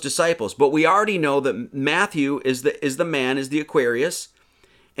two of those disciples. But we already know that Matthew is the man, is the Aquarius.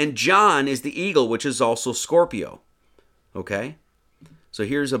 And John is the eagle, which is also Scorpio. Okay? So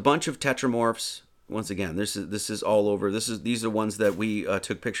here's a bunch of tetramorphs. Once again, this is all over. These are ones that we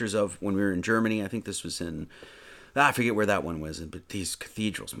took pictures of when we were in Germany. I think this was in, I forget where that one was. But these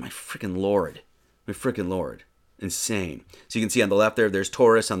cathedrals, my freaking Lord. Insane. So you can see on the left there's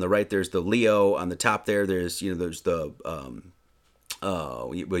Taurus. On the right, there's the Leo. On the top there's the,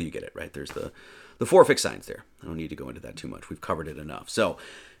 well, you get it, right? There's the the four fixed signs there. I don't need to go into that too much. We've covered it enough. So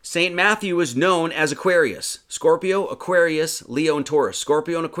St. Matthew is known as Aquarius. Scorpio, Aquarius, Leo, and Taurus.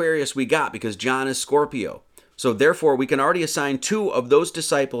 Scorpio and Aquarius we got because John is Scorpio. So therefore, we can already assign two of those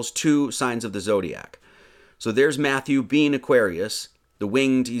disciples to signs of the zodiac. So there's Matthew being Aquarius. The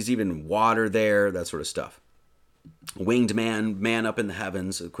winged, he's even water there, that sort of stuff. Winged man up in the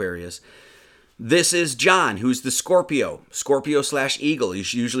heavens, Aquarius. This is John, who's the Scorpio / eagle.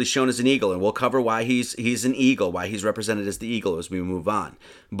 He's usually shown as an eagle, and we'll cover why he's an eagle, why he's represented as the eagle as we move on.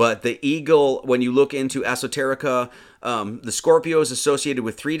 But the eagle, when you look into esoterica, the Scorpio is associated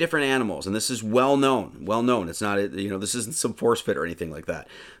with three different animals, and this is well known. It's not, this isn't some force fit or anything like that.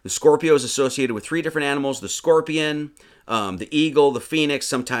 The Scorpio is associated with three different animals: the scorpion, the eagle, the phoenix,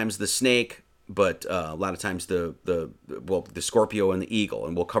 sometimes the snake. But a lot of times the Scorpio and the eagle,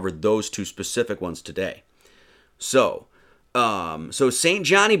 and we'll cover those two specific ones today. So Saint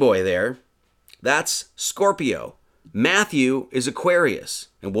Johnny Boy there, that's Scorpio. Matthew is Aquarius,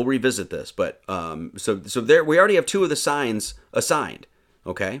 and we'll revisit this. But so there we already have two of the signs assigned.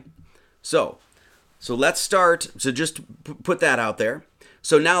 Okay, so let's start. So just put that out there.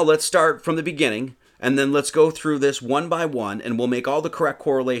 So now let's start from the beginning. And then let's go through this one by one, and we'll make all the correct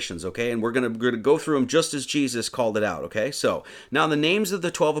correlations, okay? And we're going to go through them just as Jesus called it out, okay? So now the names of the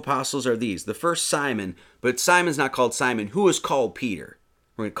 12 apostles are these. The first, Simon, but Simon's not called Simon. Who is called Peter?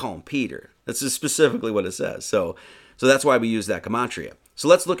 We're going to call him Peter. That's just specifically what it says. So that's why we use that gematria. So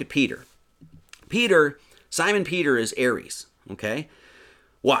let's look at Peter. Simon Peter is Aries, okay?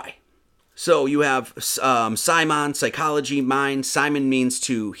 Why? So you have Simon, psychology, mind. Simon means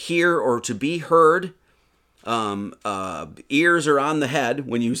to hear or to be heard. Ears are on the head.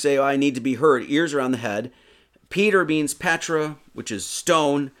 When you say, I need to be heard, ears are on the head. Peter means Petra, which is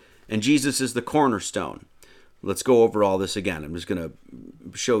stone, and Jesus is the cornerstone. Let's go over all this again. I'm just going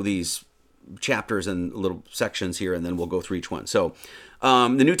to show these chapters and little sections here, and then we'll go through each one. So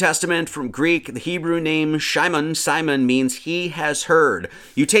the New Testament from Greek, the Hebrew name Simon means he has heard.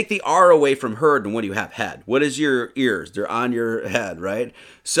 You take the R away from heard, and what do you have? Head. What is your ears? They're on your head, right?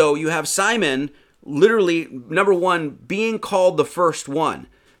 So you have Simon, literally, number one, being called the first one.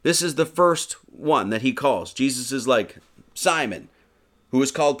 This is the first one that he calls. Jesus is like, Simon, who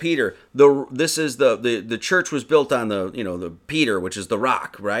is called Peter. The church was built on the Peter, which is the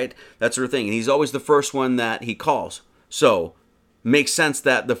rock, right? That sort of thing. And he's always the first one that he calls. So makes sense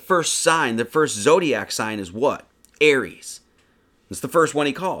that the first sign, the first zodiac sign is what? Aries. It's the first one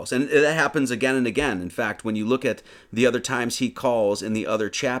he calls. And that happens again and again. In fact, when you look at the other times he calls in the other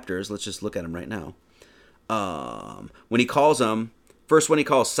chapters, let's just look at them right now. When he calls them, first one he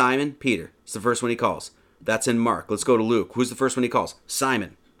calls Simon, Peter. It's the first one he calls. That's in Mark. Let's go to Luke. Who's the first one he calls?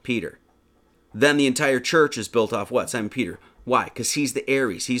 Simon, Peter. Then the entire church is built off what? Simon Peter. Why? Because he's the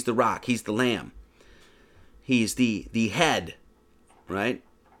Aries. He's the rock. He's the lamb. He's the head. Right?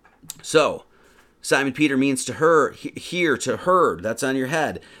 So, Simon Peter means to hear, to heard. That's on your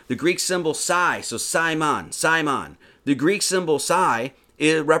head. The Greek symbol psi, so Simon. The Greek symbol psi,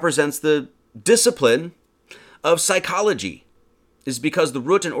 it represents the discipline of psychology. Is because the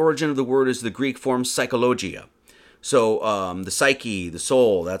root and origin of the word is the Greek form psychologia. So, the psyche, the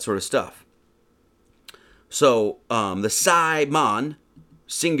soul, that sort of stuff. So, the Simon,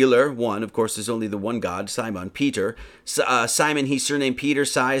 singular, one, of course, there's only the one God, Simon, Peter. Simon, he's surnamed Peter.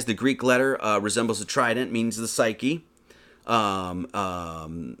 Psi is the Greek letter, resembles a trident, means the psyche. The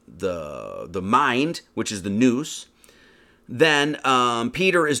mind, which is the nous. Then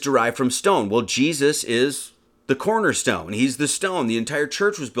Peter is derived from stone. Well, Jesus is the cornerstone. He's the stone. The entire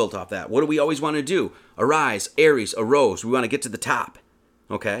church was built off that. What do we always want to do? Arise, Aries, arose. We want to get to the top.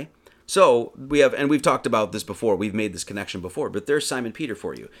 Okay? So we've talked about this before. We've made this connection before, but there's Simon Peter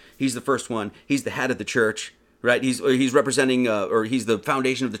for you. He's the first one. He's the head of the church, right? He's representing, or he's the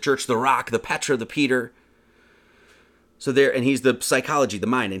foundation of the church, the rock, the Petra, the Peter. So there, and he's the psychology, the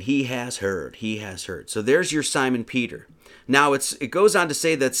mind, and he has heard. He has heard. So there's your Simon Peter. Now it goes on to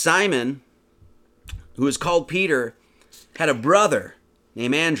say that Simon, who is called Peter, had a brother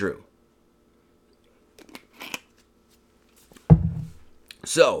named Andrew.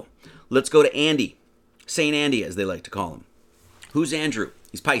 So let's go to Andy, Saint Andy, as they like to call him. Who's Andrew?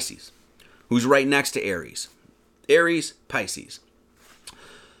 He's Pisces. Who's right next to Aries? Aries, Pisces.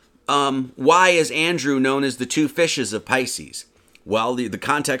 Why is Andrew known as the two fishes of Pisces? Well, the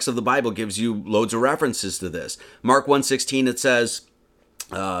context of the Bible gives you loads of references to this. Mark 1:16, it says,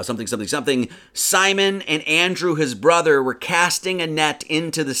 something. Simon and Andrew, his brother, were casting a net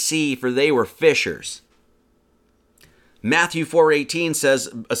into the sea, for they were fishers. Matthew 4:18 says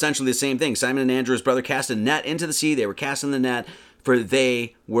essentially the same thing. Simon and Andrew, his brother, cast a net into the sea. They were casting the net, for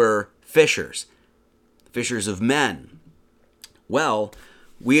they were fishers. fishers of men. Well,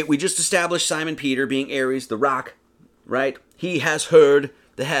 we just established Simon Peter being Aries, the rock, right? He has heard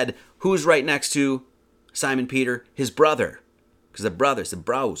the head. Who's right next to Simon Peter? His brother. Because they're brothers, the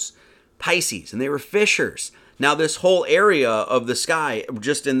bros. Pisces, and they were fishers. Now, this whole area of the sky,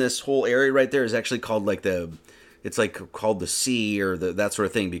 just in this whole area right there, is actually called like it's like called the sea or that sort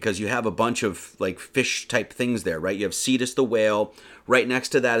of thing, because you have a bunch of like fish type things there, right? You have Cetus the whale. Right next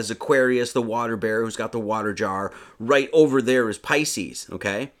to that is Aquarius, the water bear, who's got the water jar. Right over there is Pisces,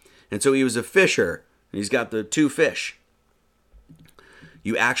 okay? And so he was a fisher, and he's got the two fish.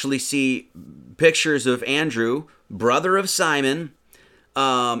 You actually see pictures of Andrew, brother of Simon,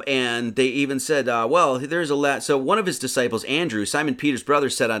 and they even said, well, there's a lad. So one of his disciples, Andrew, Simon Peter's brother,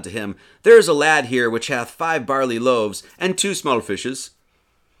 said unto him, there is a lad here which hath 5 barley loaves and 2 small fishes.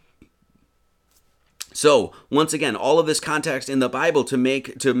 So once again, all of this context in the Bible to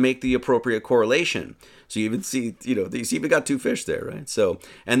make the appropriate correlation. So you even see, he's even got 2 fish there, right? So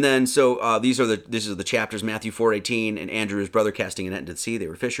these are the chapters, Matthew 4:18, and Andrew, his brother, casting a net into the sea. They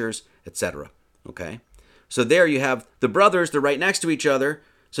were fishers, etc. Okay. So there you have the brothers, they're right next to each other.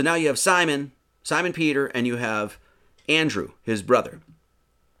 So now you have Simon Peter, and you have Andrew, his brother.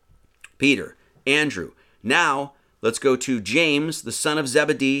 Peter, Andrew. Now let's go to James, the son of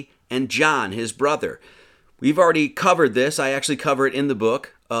Zebedee, and John, his brother. We've already covered this. I actually cover it in the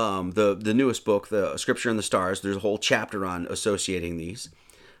book, the newest book, the Scripture and the Stars. There's a whole chapter on associating these.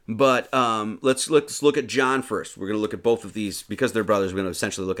 But let's look at John first. We're going to look at both of these because they're brothers. We're going to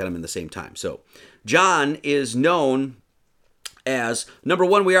essentially look at them in the same time. So John is known as, number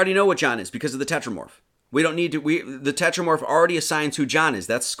one, we already know what John is because of the tetramorph. We don't need to, the tetramorph already assigns who John is.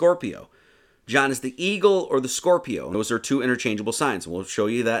 That's Scorpio. John is the eagle or the Scorpio. Those are 2 interchangeable signs. We'll show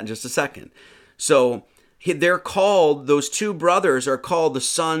you that in just a second. So they're called, those 2 brothers are called the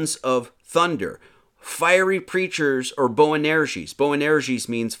sons of thunder. Fiery preachers or Boanerges. Boanerges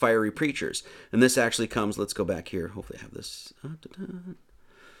means fiery preachers. And this actually comes, let's go back here. Hopefully I have this.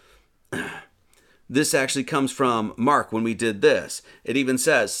 This actually comes from Mark when we did this. It even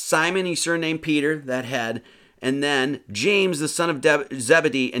says, Simon, he surnamed Peter, that head, and then James, the son of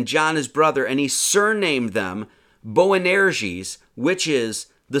Zebedee, and John, his brother, and he surnamed them Boanerges, which is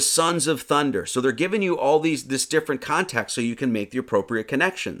the sons of thunder. So they're giving you all this different context so you can make the appropriate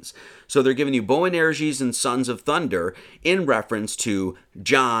connections. So they're giving you Boanerges and sons of thunder in reference to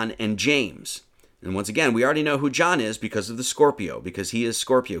John and James. And once again, we already know who John is because of the Scorpio, because he is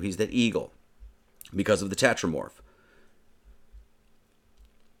Scorpio. He's that eagle because of the tetramorph.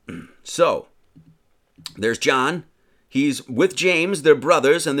 So there's John. He's with James, they're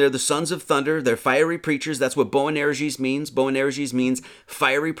brothers, and they're the sons of thunder. They're fiery preachers. That's what Boanerges means. Boanerges means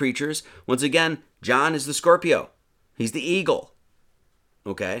fiery preachers. Once again, John is the Scorpio. He's the eagle,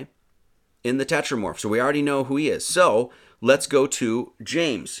 okay, in the tetramorph. So we already know who he is. So let's go to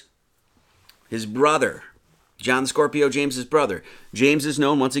James, his brother. John the Scorpio, James his brother. James is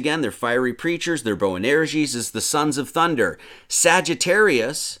known, once again, they're fiery preachers. They're Boanerges, is the sons of thunder.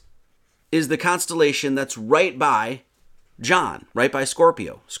 Sagittarius is the constellation that's right by John, right by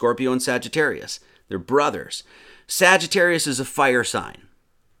Scorpio. Scorpio and Sagittarius. They're brothers. Sagittarius is a fire sign.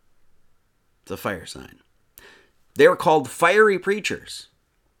 It's a fire sign. They're called fiery preachers.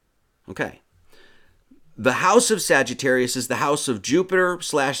 Okay. The house of Sagittarius is the house of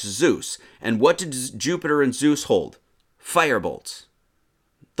Jupiter/Zeus. And what did Jupiter and Zeus hold? Firebolts.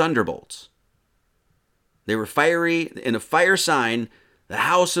 Thunderbolts. They were fiery in a fire sign. The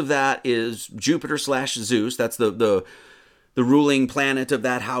house of that is Jupiter/Zeus. That's the ruling planet of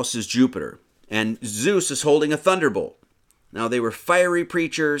that house is Jupiter. And Zeus is holding a thunderbolt. Now they were fiery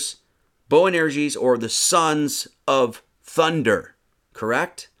preachers, Boanerges, or the sons of thunder.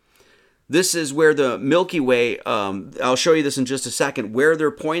 Correct? This is where the Milky Way, I'll show you this in just a second, where they're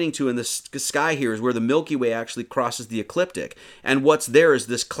pointing to in the sky here is where the Milky Way actually crosses the ecliptic. And what's there is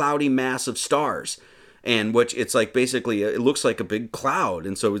this cloudy mass of stars. And which it's like basically, it looks like a big cloud.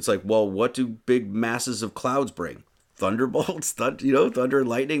 And so it's like, well, what do big masses of clouds bring? Thunderbolts, thunder and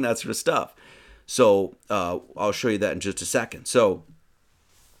lightning, that sort of stuff. So I'll show you that in just a second. So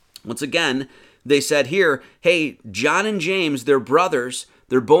once again, they said here, hey, John and James, they're brothers.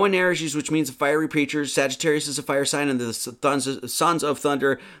 They're Boanerges, which means fiery preachers. Sagittarius is a fire sign, and the sons of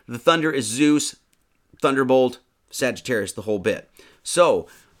thunder. The thunder is Zeus, thunderbolt, Sagittarius, the whole bit. So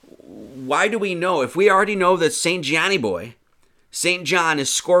why do we know? If we already know that St. John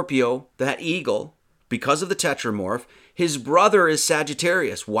is Scorpio, that eagle, because of the tetramorph. His brother is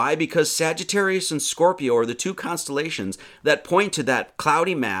Sagittarius. Why? Because Sagittarius and Scorpio are the 2 constellations that point to that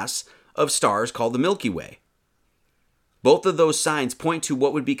cloudy mass of stars called the Milky Way. Both of those signs point to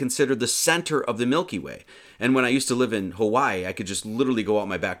what would be considered the center of the Milky Way. And when I used to live in Hawaii, I could just literally go out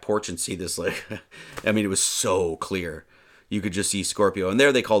my back porch and see this. Like, I mean, it was so clear. You could just see Scorpio. And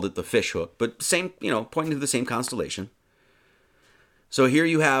there they called it the fish hook. But same, pointing to the same constellation. So here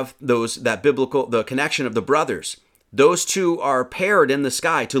you have the connection of the brothers. Those two are paired in the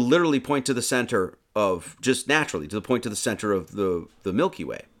sky to literally point to the center of, just naturally, to point to the center of the Milky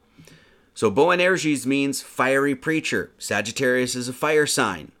Way. So Boanerges means fiery preacher. Sagittarius is a fire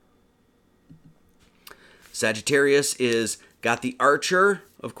sign. Sagittarius is got the archer,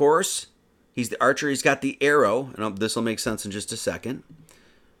 of course. He's the archer. He's got the arrow. And this will make sense in just a second.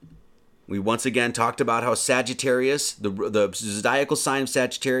 We once again talked about how Sagittarius, the zodiacal sign of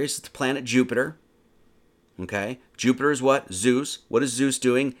Sagittarius, is the planet Jupiter. Okay? Jupiter is what? Zeus. What is Zeus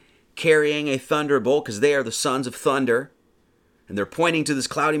doing? Carrying a thunderbolt, because they are the sons of thunder. And they're pointing to this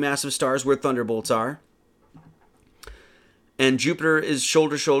cloudy mass of stars where thunderbolts are. And Jupiter is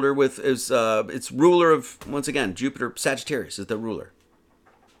shoulder to shoulder with its ruler of, once again, Jupiter, Sagittarius is the ruler.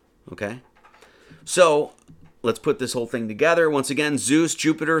 Okay? So, let's put this whole thing together. Once again, Zeus,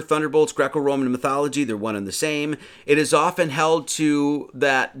 Jupiter, thunderbolts, Greco-Roman mythology, they're one and the same. It is often held to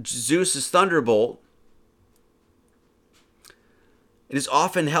that Zeus's thunderbolt, it is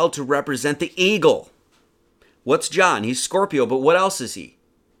often held to represent the eagle. What's John? He's Scorpio, but what else is he?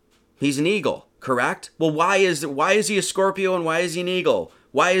 He's an eagle, correct? Well, why is he a Scorpio and why is he an eagle?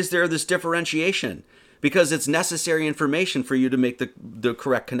 Why is there this differentiation? Because it's necessary information for you to make the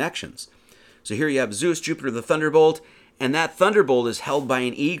correct connections. So here you have Zeus, Jupiter, the thunderbolt, and that thunderbolt is held by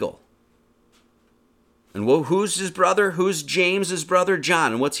an eagle. And who's his brother? Who's James's brother?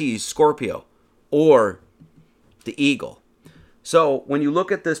 John. And what's he? Scorpio, or the eagle. So when you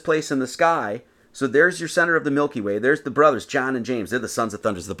look at this place in the sky, so there's your center of the Milky Way. There's the brothers, John and James. They're the sons of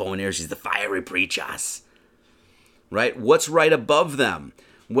thunder, the Boanerges, the fiery preachers. Right? What's right above them?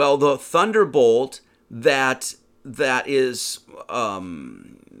 Well, the thunderbolt that is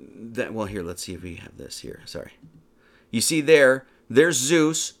well, here, let's see if we have this here. Sorry. You see there's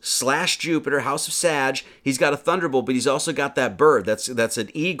Zeus / Jupiter, house of Sag. He's got a thunderbolt, but he's also got that bird. That's an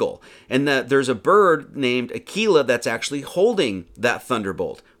eagle. And there's a bird named Aquila that's actually holding that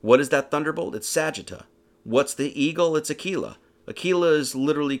thunderbolt. What is that thunderbolt? It's Sagitta. What's the eagle? It's Aquila. Aquila is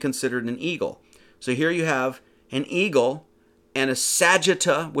literally considered an eagle. So here you have an eagle and a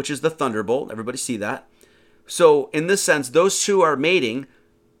Sagitta, which is the thunderbolt. Everybody see that? So in this sense, those two are mating.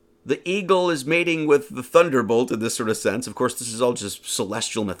 The eagle is mating with the thunderbolt in this sort of sense. Of course, this is all just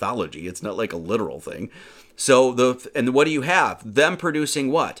celestial mythology. It's not like a literal thing. So and what do you have? Them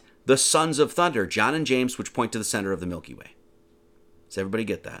producing what? The sons of thunder, John and James, which point to the center of the Milky Way. Does everybody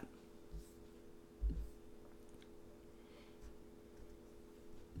get that?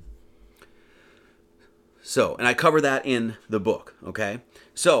 So, and I cover that in the book, okay?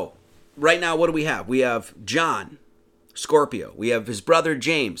 So, right now, what do we have? We have John, Scorpio. We have his brother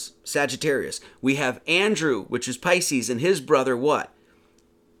James, Sagittarius. We have Andrew, which is Pisces, and his brother what?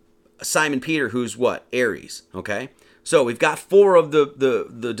 Simon Peter, who's what? Aries, okay? So, we've got 4 of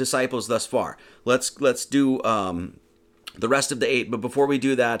the disciples thus far. Let's do the rest of the 8, but before we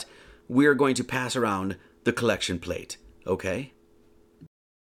do that, we're going to pass around the collection plate, okay?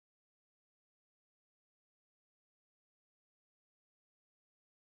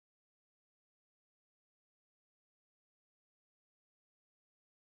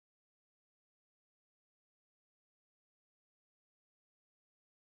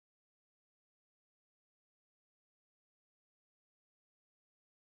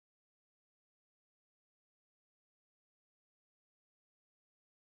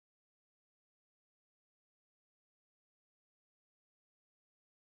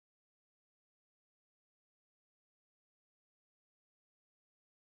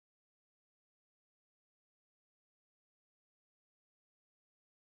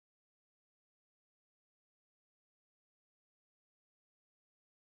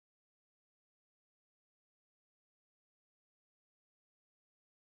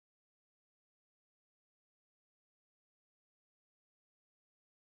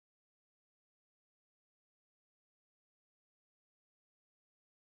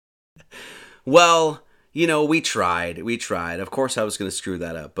 Well, we tried. Of course, I was going to screw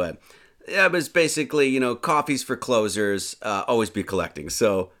that up, but it was basically, coffees for closers, always be collecting.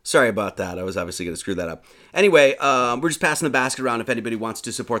 So sorry about that. I was obviously going to screw that up. Anyway, we're just passing the basket around if anybody wants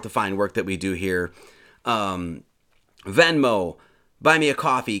to support the fine work that we do here. Venmo, buy me a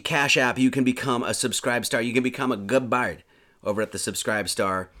coffee, Cash App. You can become a Subscribe Star. You can become a Gubbard over at the Subscribe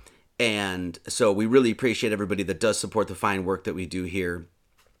Star. And so we really appreciate everybody that does support the fine work that we do here.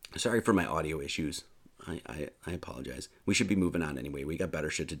 Sorry for my audio issues. I apologize. We should be moving on anyway. We got better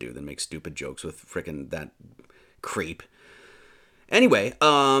shit to do than make stupid jokes with frickin' that creep. Anyway,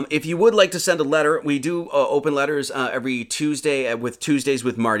 if you would like to send a letter, we do open letters every Tuesday with Tuesdays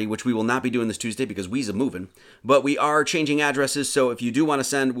with Marty, which we will not be doing this Tuesday because we's a moving. But we are changing addresses, so if you do want to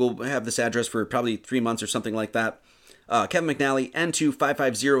send, we'll have this address for probably 3 months or something like that. Kevin McNally,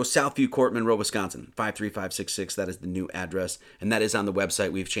 N2550 Southview Court, Monroe, Wisconsin, 53566. That is the new address, and that is on the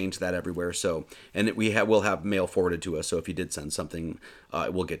website. We've changed that everywhere. So, and we'll have mail forwarded to us. So if you did send something,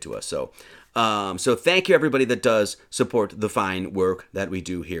 it will get to us. So thank you everybody that does support the fine work that we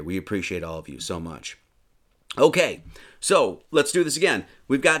do here. We appreciate all of you so much. Okay, so let's do this again.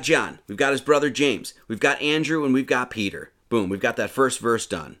 We've got John, we've got his brother James, we've got Andrew, and we've got Peter. Boom, we've got that first verse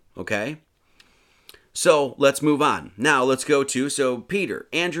done. Okay. So let's move on. Now let's go to, Peter,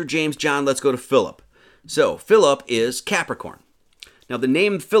 Andrew, James, John, let's go to Philip. So Philip is Capricorn. Now the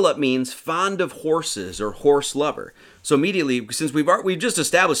name Philip means fond of horses or horse lover. So immediately, since we've just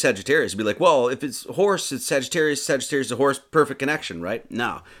established Sagittarius, be like, well, if it's horse, it's Sagittarius, Sagittarius is a horse, perfect connection, right?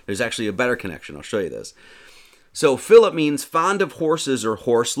 No, there's actually a better connection. I'll show you this. So Philip means fond of horses or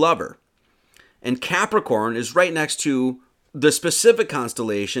horse lover. And Capricorn is right next to the specific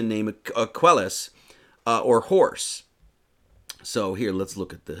constellation named Aquarius, or horse. So here, let's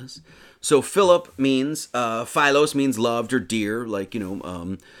look at this. So Philip means, Philos means loved or dear, like,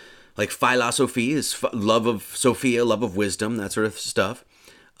 like philosophy is love of Sophia, love of wisdom, that sort of stuff.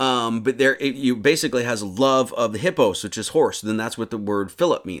 But you basically has love of the hippos, which is horse. Then that's what the word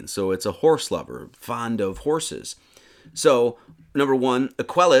Philip means. So it's a horse lover, fond of horses. So number one,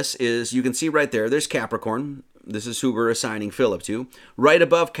 Aquarius is, you can see right there, there's Capricorn. This is who we're assigning Philip to. Right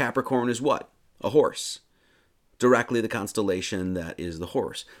above Capricorn is what? A horse. Directly the constellation that is the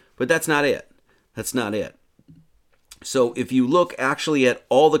horse. But that's not it. That's not it. So if you look actually at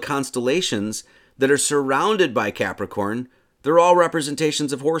all the constellations that are surrounded by Capricorn, they're all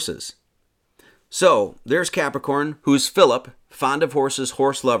representations of horses. So there's Capricorn, who's Philip, fond of horses,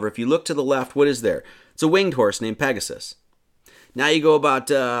 horse lover. If you look to the left, what is there? It's a winged horse named Pegasus. Now you go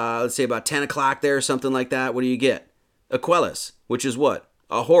about, let's say about 10 o'clock there, something like that. What do you get? Aquarius, which is what?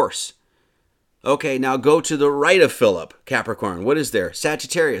 A horse. Okay, now go to the right of Philip, Capricorn. What is there?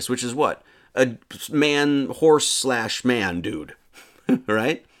 Sagittarius, which is what? A man, horse / man dude,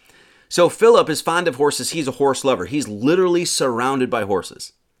 right? So Philip is fond of horses. He's a horse lover. He's literally surrounded by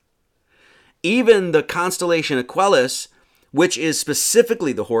horses. Even the constellation Aquarius, which is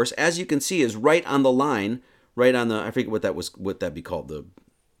specifically the horse, as you can see, is right on the line, right on the, I forget what that'd be called.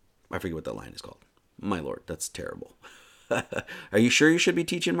 I forget what that line is called. My Lord, that's terrible. Are you sure you should be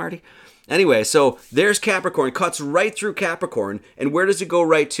teaching, Marty? Anyway, so there's Capricorn, cuts right through Capricorn, and where does it go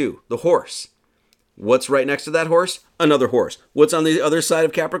right to? The horse. What's right next to that horse? Another horse. What's on the other side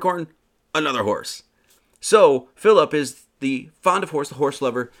of Capricorn? Another horse. So Philip is the fond of horse, the horse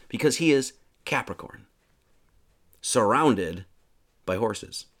lover, because he is Capricorn, surrounded by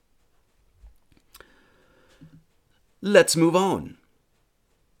horses. Let's move on.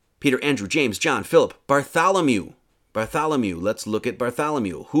 Peter, Andrew, James, John, Philip, Bartholomew. Bartholomew. Let's look at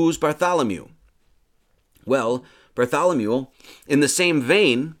Bartholomew. Who's Bartholomew? Well, Bartholomew, in the same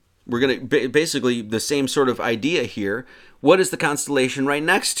vein, we're going to basically the same sort of idea here. What is the constellation right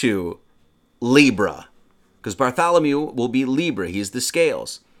next to Libra? Because Bartholomew will be Libra. He's the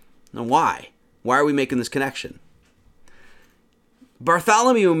scales. Now, why? Why are we making this connection?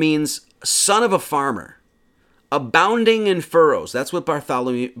 Bartholomew means son of a farmer, abounding in furrows. That's what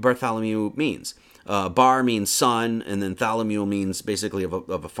Bartholomew means. Bar means son, and then tholomew means basically of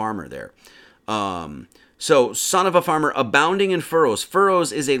a farmer there. So, son of a farmer, abounding in furrows.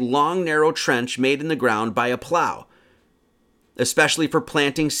 Furrows is a long, narrow trench made in the ground by a plow, especially for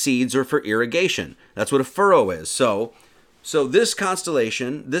planting seeds or for irrigation. That's what a furrow is. So this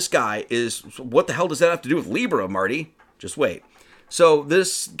constellation, this guy is, what the hell does that have to do with Libra, Marty? Just wait. So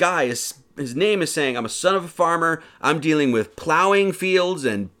this guy his name is saying, I'm a son of a farmer. I'm dealing with plowing fields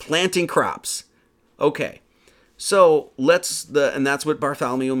and planting crops. Okay, so and that's what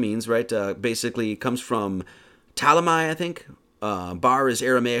Bartholomew means, right? Basically, it comes from Ptolemy, I think. Bar is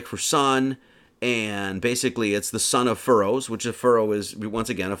Aramaic for son, and basically it's the son of furrows, which a furrow is,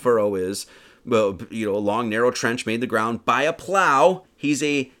 once again, a long, narrow trench made in the ground by a plow. He's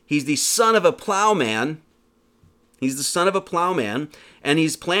the son of a plowman. He's the son of a plowman, and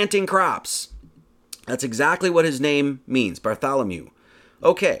he's planting crops. That's exactly what his name means, Bartholomew.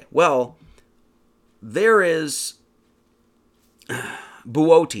 Okay, well, there is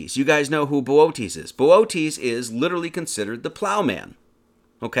Boötes. You guys know who Boötes is. Boötes is literally considered the plowman.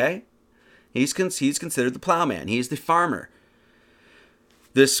 Okay? He's considered the plowman. He's the farmer.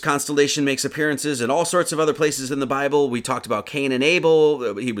 This constellation makes appearances in all sorts of other places in the Bible. We talked about Cain and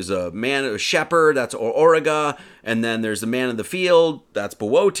Abel. He was a man, a shepherd. That's Origa. And then there's the man in the field. That's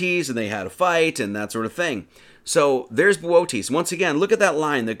Boötes. And they had a fight and that sort of thing. So there's Boötes. Once again, look at that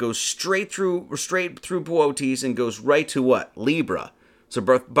line that goes straight through Boötes and goes right to what? Libra. So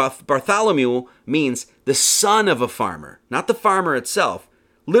Bartholomew means the son of a farmer, not the farmer itself.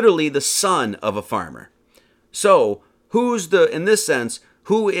 Literally the son of a farmer. So in this sense,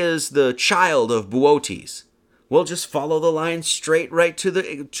 who is the child of Boötes? Well, just follow the line straight right to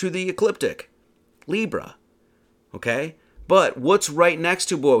the ecliptic, Libra. Okay? But what's right next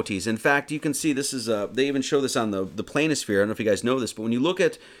to Boötes? In fact, you can see this is they even show this on the planisphere. I don't know if you guys know this, but when you look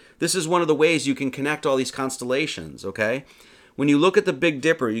at this is one of the ways you can connect all these constellations, okay? When you look at the Big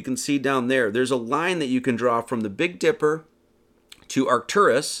Dipper, you can see down there's a line that you can draw from the Big Dipper to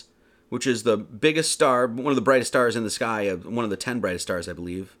Arcturus, which is the biggest star, one of the brightest stars in the sky, one of the 10 brightest stars, I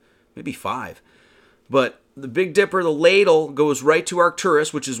believe, maybe 5. But the Big Dipper, the ladle, goes right to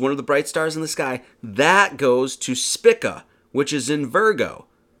Arcturus, which is one of the bright stars in the sky. That goes to Spica, which is in Virgo.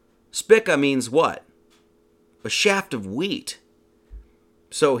 Spica means what? A shaft of wheat.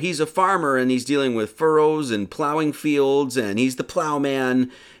 So he's a farmer, and he's dealing with furrows and plowing fields, and he's the plowman.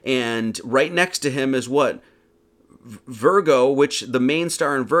 And right next to him is what? Virgo, which the main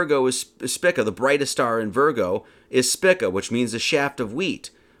star in Virgo is Spica. The brightest star in Virgo is Spica, which means a shaft of wheat.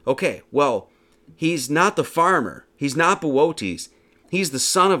 Okay, well, he's not the farmer. He's not Boötes. He's the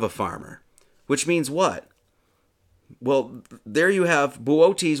son of a farmer, which means what? Well, there you have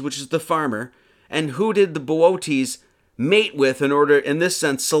Boötes, which is the farmer. And who did the Boötes mate with in this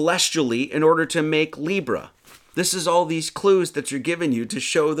sense, celestially, in order to make Libra? This is all these clues that you're giving you to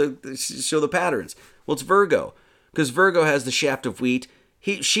show the patterns. Well, it's Virgo. Because Virgo has the shaft of wheat.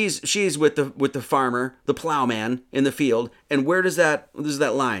 She's with the farmer, the plowman in the field. And where does that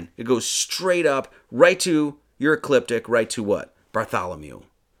line? It goes straight up, right to your ecliptic, right to what? Bartholomew,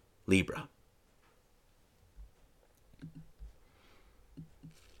 Libra.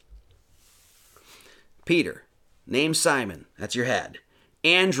 Peter, name Simon, that's your head.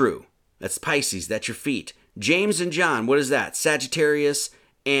 Andrew, that's Pisces, that's your feet. James and John, what is that? Sagittarius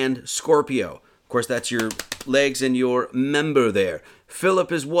and Scorpio. Of course, that's your legs and your member there.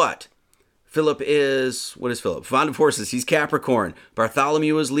 Philip is what? What is Philip? Fond of horses. He's Capricorn.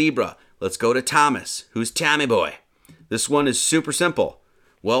 Bartholomew is Libra. Let's go to Thomas, who's Tammy Boy. This one is super simple.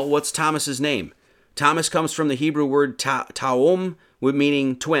 Well, what's Thomas's name? Thomas comes from the Hebrew word ta'om,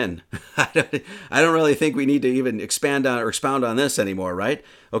 meaning twin. I don't really think we need to even expound on this anymore, right?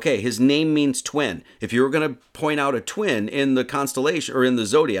 Okay, his name means twin. If you were going to point out a twin in the constellation or in the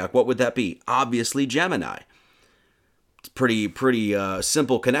zodiac, what would that be? Obviously Gemini. It's pretty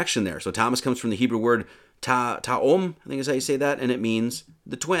simple connection there. So Thomas comes from the Hebrew word ta'om, I think is how you say that, and it means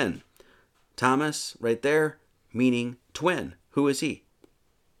the twin. Thomas, right there, meaning twin. Who is he?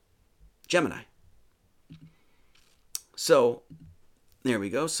 Gemini. So there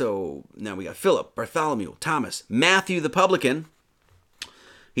we go. So now we got Philip, Bartholomew, Thomas, Matthew the publican.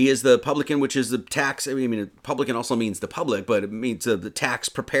 He is the publican, which is the tax. I mean, publican also means the public, but it means the tax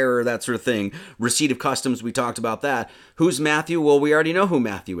preparer, that sort of thing. Receipt of customs, we talked about that. Who's Matthew? Well, we already know who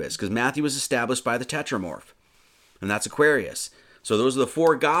Matthew is, because Matthew was established by the Tetramorph, and that's Aquarius. So those are the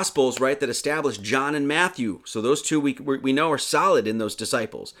 4 Gospels, right, that establish John and Matthew. So those 2 we know are solid in those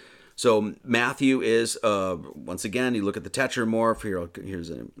disciples. So Matthew is, once again, you look at the Tetramorph,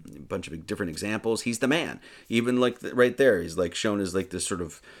 here's a bunch of different examples. He's the man. Even like right there, he's like shown as like this sort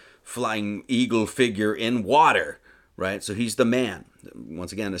of flying eagle figure in water, right? So he's the man,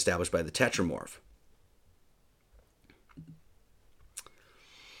 once again, established by the Tetramorph.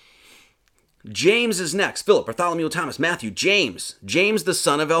 James is next. Philip, Bartholomew, Thomas, Matthew, James. James, the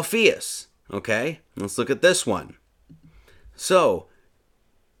son of Alphaeus. Okay, let's look at this one. So,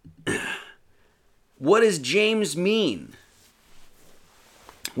 what does James mean?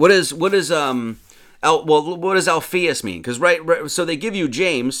 What does Alphaeus mean? Because right, so they give you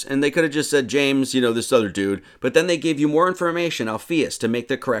James, and they could have just said James, this other dude, but then they gave you more information, Alphaeus, to make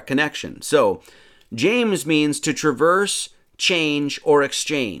the correct connection. So James means to traverse, change, or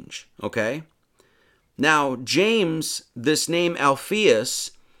exchange. Okay. Now James, this name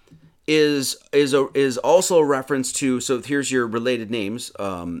Alphaeus, is also a reference to, so here's your related names.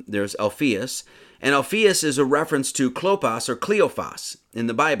 There's Alphaeus, and Alphaeus is a reference to Clopas or Cleophas in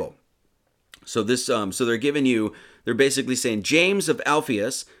the Bible. So this, so they're basically saying James of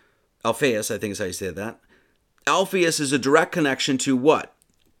Alphaeus, I think is how you say that. Alphaeus is a direct connection to what?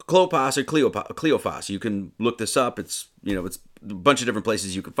 Clopas or Cleophas. You can look this up. It's a bunch of different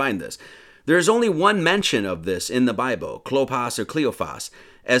places you can find this. There is only one mention of this in the Bible, Klopas or Cleophas,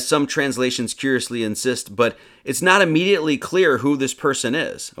 as some translations curiously insist, but it's not immediately clear who this person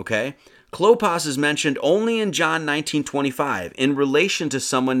is, okay? Klopas is mentioned only in John 19:25 in relation to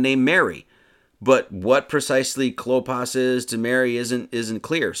someone named Mary. But what precisely Klopas is to Mary isn't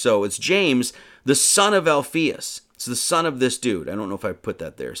clear. So it's James, the son of Alphaeus. It's the son of this dude. I don't know if I put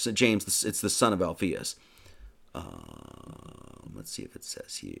that there. So James, it's the son of Alphaeus. Let's see if it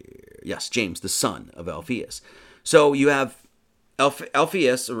says here. Yes, James, the son of Alphaeus. So you have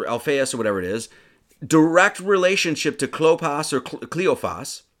Alphaeus or whatever it is, direct relationship to Klopas or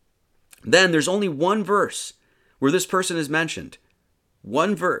Cleophas. Then there's only one verse where this person is mentioned.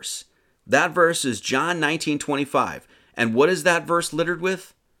 One verse. That verse is John 19:25. And what is that verse littered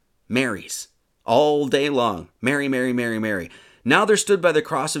with? Marys. All day long. Mary, Mary, Mary, Mary. Now there stood by the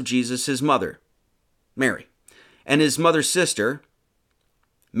cross of Jesus his mother, Mary, and his mother's sister,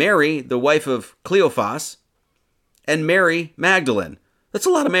 Mary, the wife of Cleophas, and Mary Magdalene. That's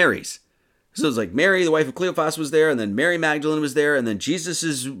a lot of Marys. So it's like Mary, the wife of Cleophas, was there, and then Mary Magdalene was there, and then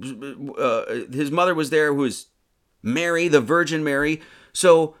his mother was there, who is Mary, the Virgin Mary.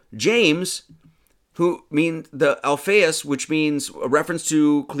 So James, who means the Alphaeus, which means a reference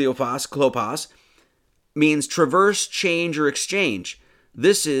to Klopas, means traverse, change, or exchange.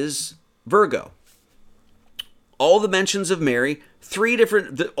 This is Virgo. All the mentions of Mary,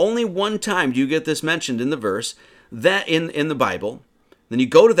 only one time do you get this mentioned in the verse, that in the Bible. Then you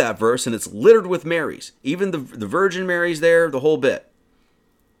go to that verse and it's littered with Marys. Even the Virgin Mary's there, the whole bit.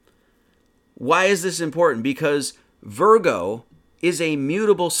 Why is this important? Because Virgo is a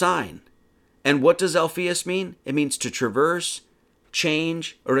mutable sign. And what does Alphaeus mean? It means to traverse,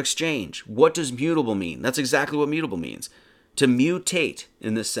 change, or exchange. What does mutable mean? That's exactly what mutable means. To mutate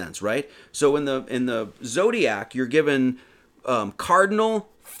in this sense, right? So in the Zodiac, you're given cardinal,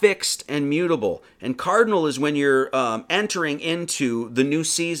 fixed, and mutable. And cardinal is when you're entering into the new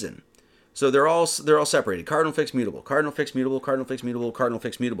season. So they're all separated. Cardinal, fixed, mutable. Cardinal, fixed, mutable. Cardinal, fixed, mutable. Cardinal,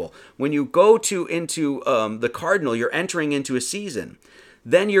 fixed, mutable. When you go into the cardinal, you're entering into a season.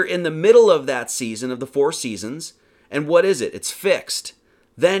 Then you're in the middle of that season, of the 4 seasons. And what is it? It's fixed.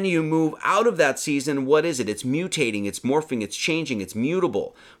 Then you move out of that season. What is it? It's mutating. It's morphing. It's changing. It's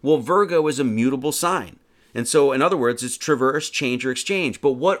mutable. Well, Virgo is a mutable sign. And so, in other words, it's traverse, change, or exchange.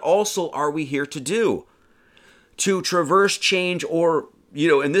 But what also are we here to do? To traverse, change, or,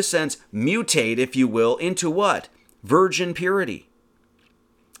 in this sense, mutate, if you will, into what? Virgin purity.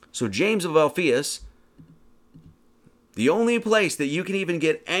 So James of Alphaeus, the only place that you can even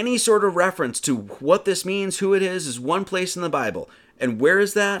get any sort of reference to what this means, who it is one place in the Bible. And where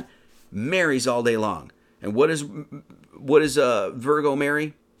is that? Mary's all day long. And what is Virgo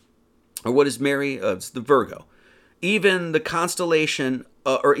Mary? Or what is Mary? It's the Virgo. Even the constellation,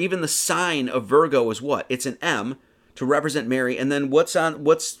 or even the sign of Virgo is what? It's an M to represent Mary. And then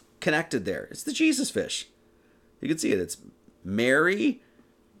what's connected there? It's the Jesus fish. You can see it. It's Mary,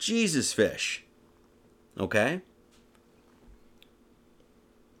 Jesus fish. Okay?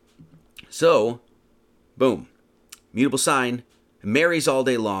 So, boom. Mutable sign. Mary's all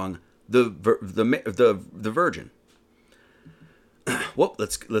day long. The Virgin. Whoop,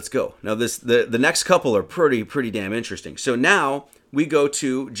 let's go. Now the next couple are pretty damn interesting. So now we go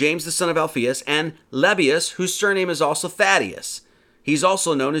to James the son of Alphaeus and Lebbeus, whose surname is also Thaddeus. He's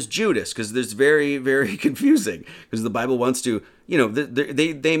also known as Judas, because there's very, very confusing, because the Bible wants to,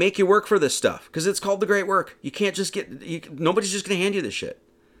 they make you work for this stuff, because it's called the great work. You can't just nobody's just going to hand you this shit.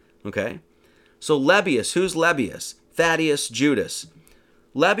 Okay? So Lebbeus, who's Lebbeus? Thaddeus, Judas.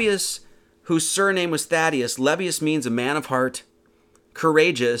 Lebbeus, whose surname was Thaddeus, Lebbeus means a man of heart,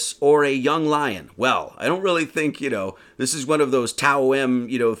 courageous, or a young lion. Well, I don't really think, this is one of those Tao-M,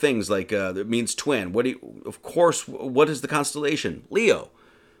 things like that means twin. Of course, what is the constellation? Leo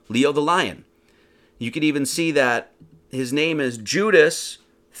the lion. You could even see that his name is Judas,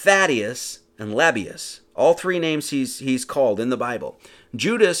 Thaddeus, and Lebbeus. All 3 names he's called in the Bible.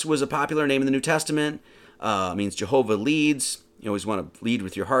 Judas was a popular name in the New Testament. Means Jehovah leads. You always want to lead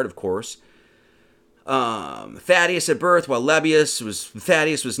with your heart, of course. Thaddeus at birth, while Thaddeus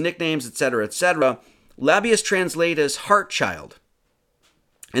was nicknames, etc., etc. Lebbeus translates as heart child.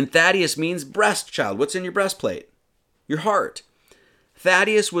 And Thaddeus means breast child. What's in your breastplate? Your heart.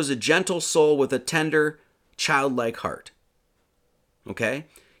 Thaddeus was a gentle soul with a tender, childlike heart. Okay?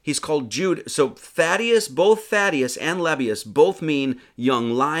 He's called Jude. So both Thaddeus and Lebbeus both mean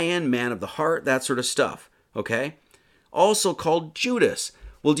young lion, man of the heart, that sort of stuff. Okay? Also called Judas.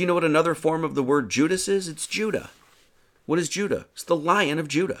 Well, do you know what another form of the word Judas is? It's Judah. What is Judah? It's the Lion of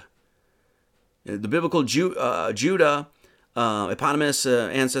Judah. The biblical Judah eponymous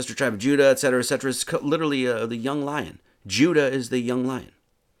ancestor tribe of Judah, etc., etc. It's literally the young lion. Judah is the young lion.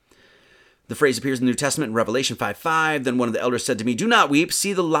 The phrase appears in the New Testament in Revelation 5:5. Then one of the elders said to me, "Do not weep.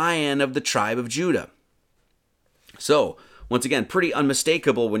 See the lion of the tribe of Judah." So, once again, pretty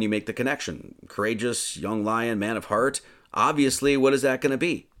unmistakable when you make the connection. Courageous, young lion, man of heart. Obviously, what is that going to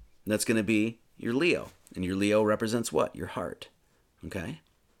be? That's going to be your Leo. And your Leo represents what? Your heart. Okay?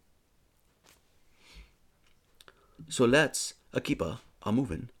 So let's keep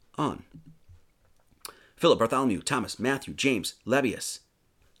moving on. Philip, Bartholomew, Thomas, Matthew, James, Lebbeus.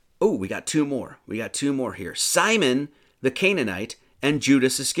 Oh, we got two more. We got two more here. Simon the Canaanite and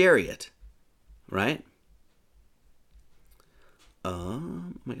Judas Iscariot. Right? Oh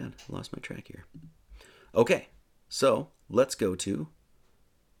my God, I lost my track here. Okay, so let's go to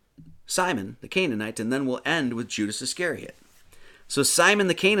Simon the Canaanite, and then we'll end with Judas Iscariot. So Simon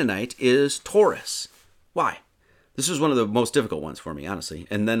the Canaanite is Taurus. Why? This was one of the most difficult ones for me, honestly.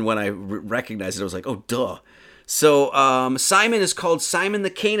 And then when I recognized it, I was like, oh, duh. So Simon is called Simon the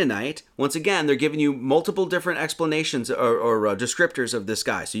Canaanite. Once again, they're giving you multiple different explanations or descriptors of this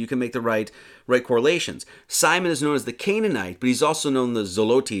guy, so you can make the right correlations. Simon is known as the Canaanite, but he's also known the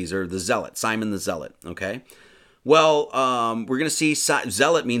Zelotes or the Zealot, Simon the Zealot, okay? Well, we're going to see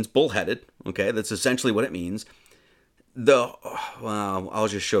Zealot means bullheaded, okay? That's essentially what it means. I'll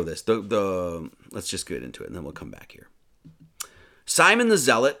just show this. Let's just get into it, and then we'll come back here. Simon the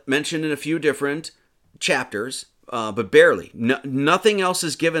Zealot, mentioned in a few different chapters, but barely. Nothing else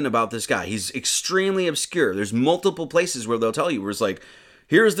is given about this guy. He's extremely obscure. There's multiple places where they'll tell you, where it's like,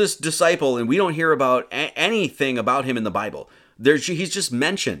 here's this disciple, and we don't hear about anything about him in the Bible. He's just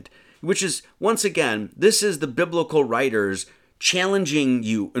mentioned, which is, once again, this is the biblical writers challenging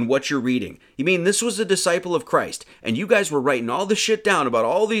you in what you're reading. You mean this was a disciple of Christ, and you guys were writing all this shit down about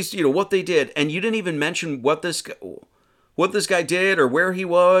all these, what they did, and you didn't even mention what this guy did or where he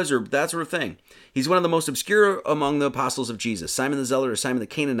was or that sort of thing. He's one of the most obscure among the apostles of Jesus. Simon the Zealot or Simon the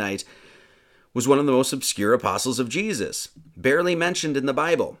Canaanite was one of the most obscure apostles of Jesus. Barely mentioned in the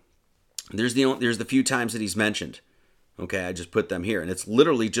Bible. There's the few times that he's mentioned. Okay, I just put them here. And it's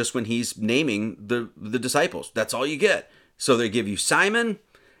literally just when he's naming the disciples. That's all you get. So they give you Simon,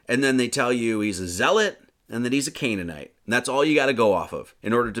 and then they tell you he's a zealot, and that he's a Canaanite. And that's all you got to go off of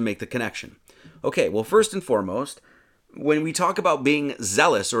in order to make the connection. Okay, well, first and foremost, when we talk about being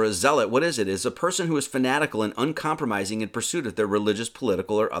zealous or a zealot, what is it? It's a person who is fanatical and uncompromising in pursuit of their religious,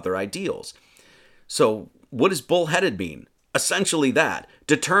 political, or other ideals. So what does bullheaded mean? Essentially that.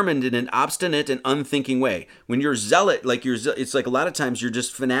 Determined in an obstinate and unthinking way. When you're zealot, it's like a lot of times you're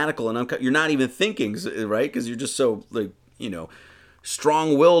just fanatical and you're not even thinking, right? Because you're just so,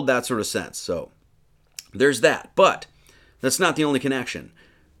 strong-willed, that sort of sense. So there's that. But that's not the only connection.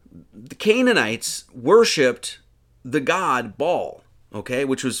 The Canaanites worshipped the god Baal, okay,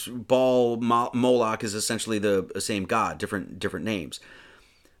 which was Baal, Moloch is essentially the same god, different names.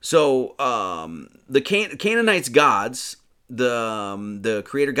 So the Canaanites' gods, the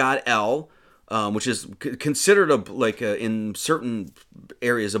creator god El, which is considered in certain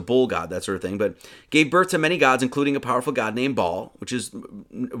areas a bull god, that sort of thing, but gave birth to many gods, including a powerful god named Baal, which is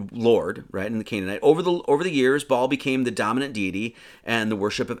Lord, right, in the Canaanite. Over the years, Baal became the dominant deity, and the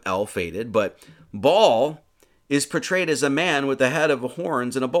worship of El faded, but Baal is portrayed as a man with the head of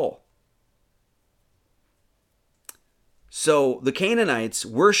horns and a bull. So the Canaanites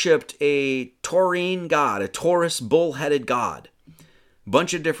worshipped a taurine god, a Taurus bull-headed god.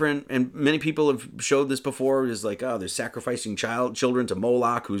 Bunch of different, and many people have showed this before, is like, they're sacrificing children to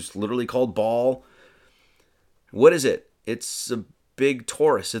Moloch, who's literally called Baal. What is it? It's a big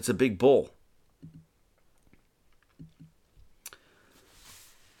Taurus. It's a big bull.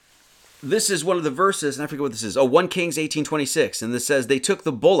 This is one of the verses, and I forget what this is. 1 Kings 18:26, and this says, they took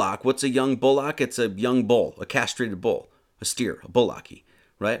the bullock. What's a young bullock? It's a young bull, a castrated bull, a steer, a bullocky,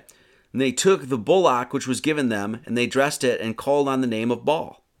 right? And they took the bullock which was given them, and they dressed it and called on the name of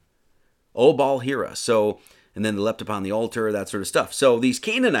Baal. O Baal, hear us. So, and then they leapt upon the altar, that sort of stuff. So these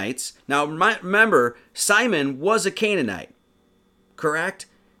Canaanites, now remember, Simon was a Canaanite, correct?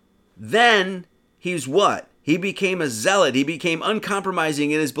 Then he's what? He became a zealot. He became uncompromising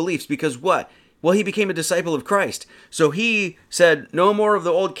in his beliefs because what? Well, he became a disciple of Christ. So he said, no more of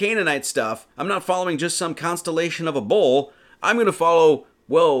the old Canaanite stuff. I'm not following just some constellation of a bull. I'm going to follow,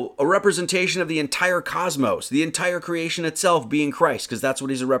 a representation of the entire cosmos, the entire creation itself being Christ, because that's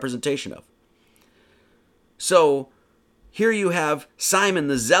what he's a representation of. So here you have Simon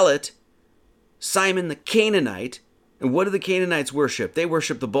the Zealot, Simon the Canaanite. And what do the Canaanites worship? They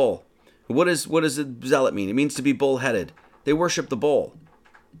worship the bull. What does the zealot mean? It means to be bull-headed. They worship the bull.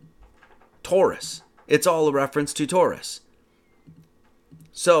 Taurus. It's all a reference to Taurus.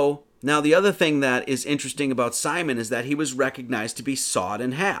 So now the other thing that is interesting about Simon is that he was recognized to be sawed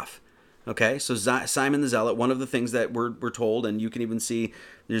in half. Okay, so Simon the Zealot, one of the things that we're told, and you can even see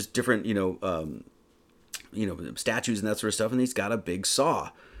there's different, statues and that sort of stuff, and he's got a big saw.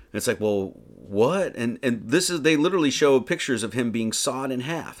 And it's like, well, what? And they literally show pictures of him being sawed in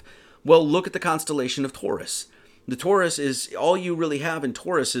half. Well, look at the constellation of Taurus. The Taurus is, all you really have in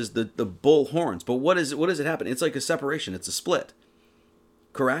Taurus is the bull horns. But what does it happen? It's like a separation. It's a split.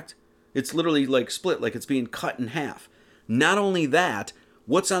 Correct? It's literally like split, like it's being cut in half. Not only that,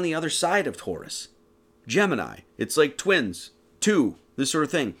 what's on the other side of Taurus? Gemini. It's like twins, two, this sort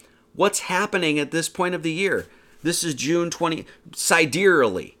of thing. What's happening at this point of the year? This is June 20,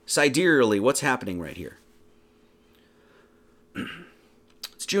 sidereally, what's happening right here?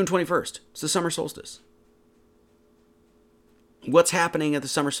 It's June 21st. It's the summer solstice. What's happening at the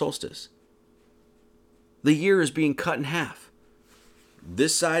summer solstice? The year is being cut in half.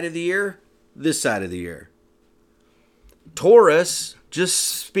 This side of the year, this side of the year. Taurus,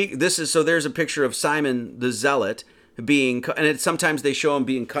 so there's a picture of Simon the Zealot being cut, and sometimes they show him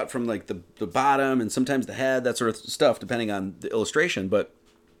being cut from like the bottom and sometimes the head, that sort of stuff, depending on the illustration. But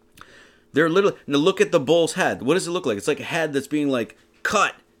they're literally, now look at the bull's head. What does it look like? It's like a head that's being like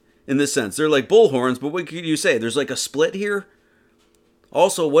cut in this sense. They're like bull horns, but what could you say? There's like a split here.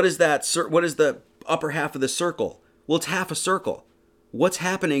 Also, what is that? What is the upper half of the circle? Well, it's half a circle. What's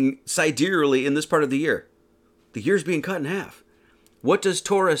happening sidereally in this part of the year? The year's being cut in half. What does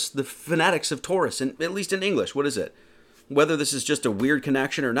Taurus, the phonetics of Taurus, and at least in English, what is it? Whether this is just a weird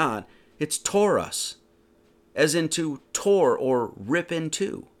connection or not, it's Taurus, as in to tore or rip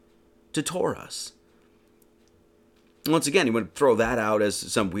into, to Taurus. Once again, you would throw that out as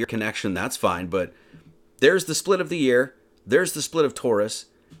some weird connection, that's fine, but there's the split of the year, there's the split of Taurus,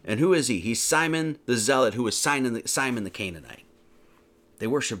 and who is he? He's Simon the Zealot, who was Simon the Canaanite. They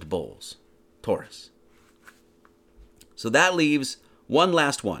worshipped bulls, Taurus. So that leaves one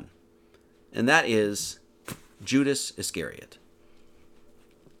last one, and that is Judas Iscariot.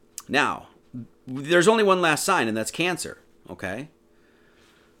 Now, there's only one last sign, and that's Cancer, okay?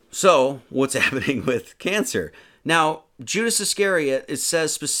 So, what's happening with Cancer? Now, Judas Iscariot, it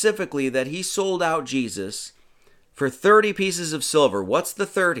says specifically that he sold out Jesus for 30 pieces of silver. What's the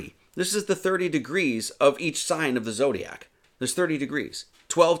 30? This is the 30 degrees of each sign of the Zodiac. There's 30 degrees.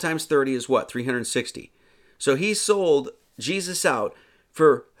 12 times 30 is what? 360. So he sold Jesus out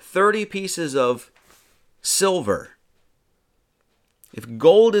for 30 pieces of silver. If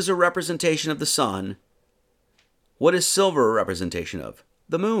gold is a representation of the sun, what is silver a representation of?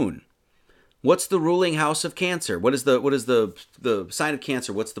 The moon. What's the ruling house of Cancer? What is the sign of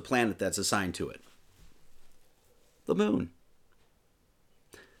Cancer? What's the planet that's assigned to it? The moon.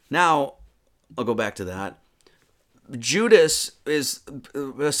 Now, I'll go back to that. Judas is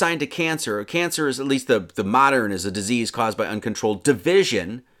assigned to Cancer. Cancer is, at least the modern, is a disease caused by uncontrolled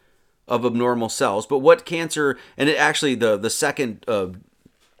division of abnormal cells. But what Cancer, and it actually, the second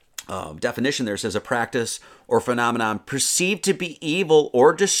definition there says a practice or phenomenon perceived to be evil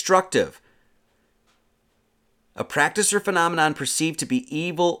or destructive. A practice or phenomenon perceived to be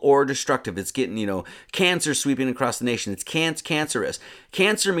evil or destructive. It's getting, cancer sweeping across the nation. It's cancerous.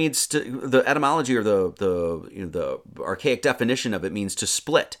 Cancer means the etymology or the archaic definition of it means to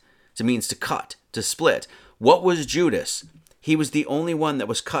split. It means to cut, to split. What was Judas? He was the only one that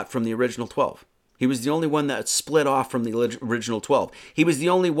was cut from the original 12. He was the only one that split off from the original 12. He was the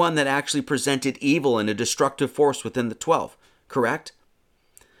only one that actually presented evil and a destructive force within the 12. Correct?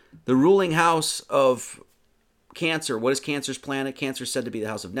 The ruling house of Cancer. What is Cancer's planet? Cancer is said to be the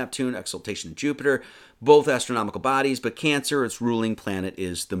house of Neptune, exaltation of Jupiter, both astronomical bodies, but Cancer, its ruling planet,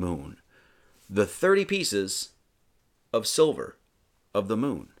 is the moon. The 30 pieces of silver of the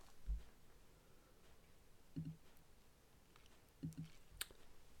moon.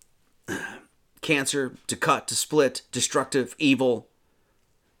 Cancer, to cut, to split, destructive, evil.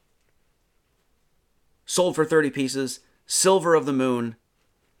 Sold for 30 pieces. Silver of the moon.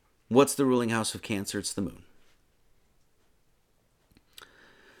 What's the ruling house of Cancer? It's the moon.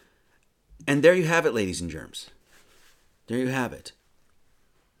 And there you have it, ladies and germs. There you have it.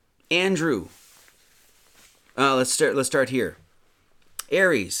 Andrew. Let's start here.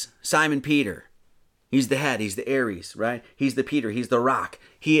 Aries, Simon Peter. He's the head. He's the Aries, right? He's the Peter. He's the rock.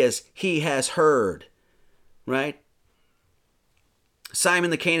 He has heard, right? Simon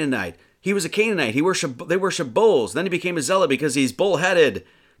the Canaanite. He was a Canaanite. They worship bulls. Then he became a zealot because he's bull-headed.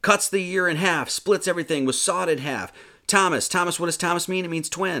 Cuts the year in half. Splits everything. Was sawed in half. Thomas, what does Thomas mean? It means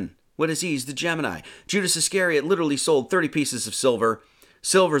twin. What is he? He's the Gemini. Judas Iscariot literally sold 30 pieces of silver.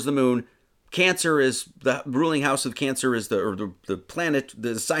 Silver's the moon. Cancer is the ruling house of Cancer is the planet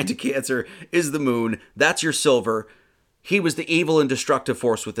that's assigned to Cancer is the moon. That's your silver. He was the evil and destructive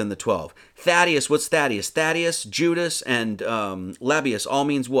force within the 12. Thaddeus, what's Thaddeus? Thaddeus, Judas, and Lebbeus all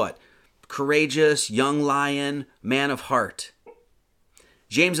means what? Courageous, young lion, man of heart.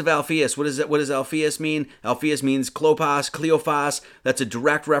 James of Alphaeus, what does Alphaeus mean? Alphaeus means Cleophas. That's a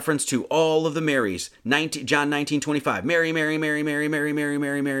direct reference to all of the Marys. John 19:25. Mary, Mary, Mary, Mary, Mary, Mary,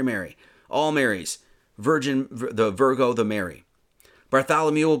 Mary, Mary, Mary. All Marys. Virgin, the Virgo, the Mary.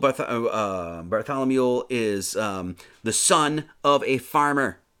 Bartholomew is the son of a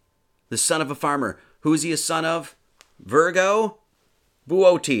farmer. The son of a farmer. Who is he a son of? Virgo?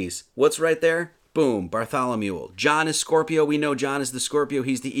 Boötes. What's right there? Boom, Bartholomew. John is Scorpio. We know John is the Scorpio.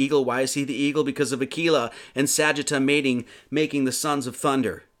 He's the eagle. Why is he the eagle? Because of Aquila and Sagitta making the sons of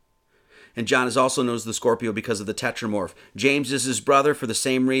thunder. And John is also known as the Scorpio because of the tetramorph. James is his brother for the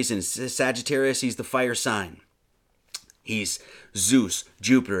same reason. Sagittarius, he's the fire sign. He's Zeus.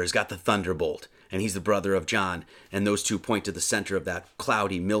 Jupiter has got the thunderbolt. And he's the brother of John. And those two point to the center of that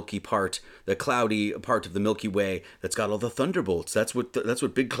cloudy, milky part, the cloudy part of the Milky Way that's got all the thunderbolts. That's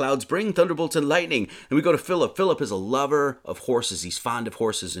what big clouds bring, thunderbolts and lightning. And we go to Philip. Philip is a lover of horses. He's fond of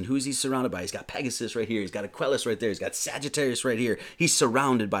horses. And who's he surrounded by? He's got Pegasus right here. He's got Aquilus right there. He's got Sagittarius right here. He's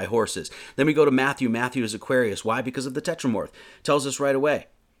surrounded by horses. Then we go to Matthew. Matthew is Aquarius. Why? Because of the tetramorph. Tells us right away.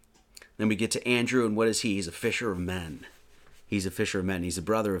 Then we get to Andrew, and what is he? He's a fisher of men. He's a fisher of men. He's the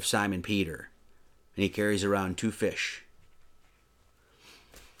brother of Simon Peter. And he carries around 2 fish.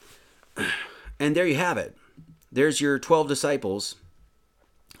 And there you have it. There's your 12 disciples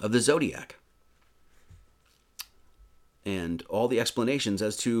of the Zodiac. And all the explanations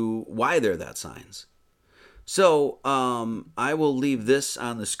as to why they're that signs. So, I will leave this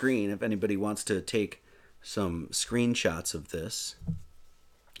on the screen if anybody wants to take some screenshots of this.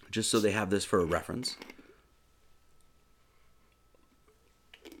 Just so they have this for a reference.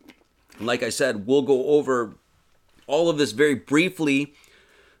 Like I said, we'll go over all of this very briefly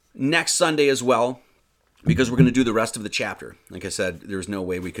next Sunday as well, because we're going to do the rest of the chapter. Like I said, there's no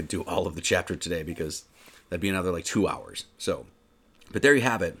way we could do all of the chapter today because that'd be another 2 hours. So, but there you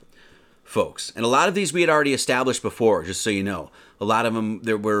have it, folks. And a lot of these we had already established before, just so you know. A lot of them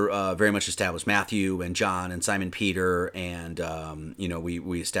there were very much established. Matthew and John and Simon Peter, and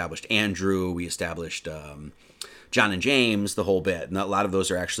we established Andrew. We established John and James, the whole bit. And a lot of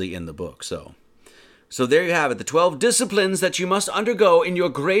those are actually in the book. So there you have it. The 12 disciplines that you must undergo in your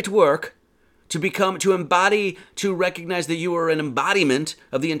great work to recognize that you are an embodiment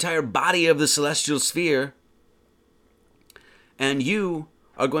of the entire body of the celestial sphere. And you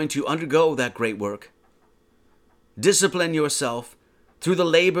are going to undergo that great work. Discipline yourself through the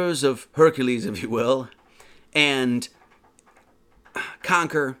labors of Hercules, if you will, and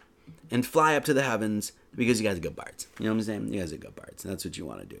conquer and fly up to the heavens. Because you guys are good bards. You know what I'm saying? You guys are good bards. That's what you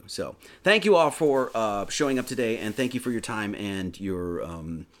want to do. So thank you all for showing up today. And thank you for your time and your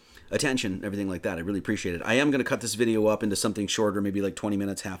attention, everything like that. I really appreciate it. I am going to cut this video up into something shorter, maybe 20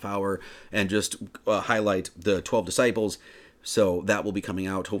 minutes, half hour, and just highlight the 12 disciples. So that will be coming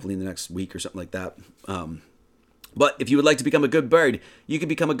out hopefully in the next week or something like that. But if you would like to become a good bird, you can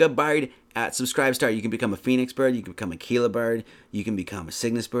become a good bird at Subscribestar. You can become a Phoenix bird. You can become a Aquila bird. You can become a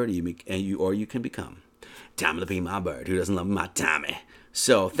Cygnus bird. Or you can become Tommy to be my bird. Who doesn't love my Tommy?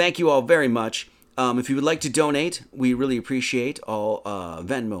 So thank you all very much. If you would like to donate, we really appreciate all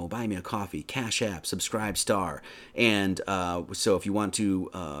Venmo, Buy Me a Coffee, Cash App, Subscribestar. And so if you want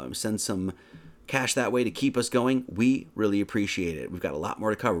to send some cash that way to keep us going, we really appreciate it. We've got a lot more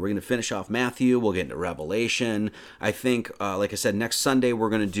to cover. We're going to finish off Matthew. We'll get into Revelation. I think, like I said, next Sunday we're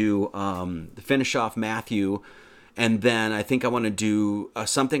going to do finish off Matthew. And then I think I want to do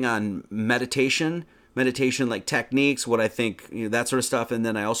something on meditation like techniques, what I think, that sort of stuff. And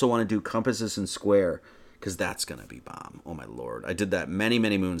then I also want to do compasses and square, because that's going to be bomb. Oh my Lord. I did that many,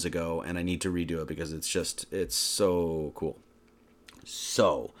 many moons ago, and I need to redo it because it's so cool.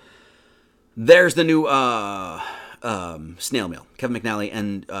 So there's the new snail mail. Kevin McNally,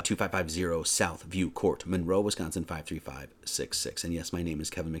 and 2550 South View Court, Monroe, Wisconsin 53566. And yes, my name is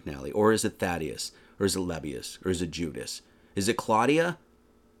Kevin McNally. Or is it Thaddeus? Or is it Lebbeus? Or is it Judas? Is it Claudia?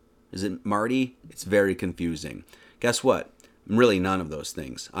 Is it Marty? It's very confusing. Guess what? I'm really none of those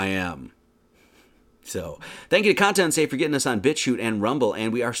things. I am. So, thank you to Content Safe for getting us on BitChute and Rumble.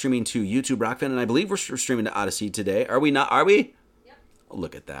 And we are streaming to YouTube Rockfin. And I believe we're streaming to Odyssey today. Are we not? Are we? Yep. Oh,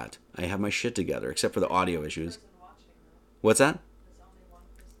 look at that. I have my shit together, except for the audio issues. What's that?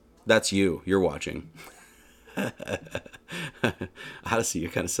 That's you. You're watching. Honestly,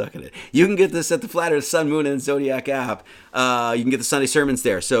 you're kind of sucking it. You can get this at the Flat Earth, Sun, Moon, and Zodiac app. You can get the Sunday sermons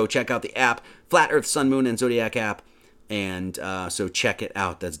there. So check out the app, Flat Earth, Sun, Moon, and Zodiac app. And so check it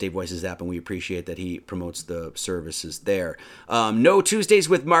out. That's Dave Weiss's app, and we appreciate that he promotes the services there. No Tuesdays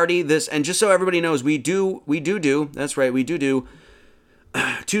with Marty. And just so everybody knows, we do. That's right, we do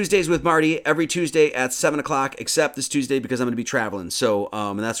Tuesdays with Marty every Tuesday at 7 o'clock, except this Tuesday because I'm going to be traveling. So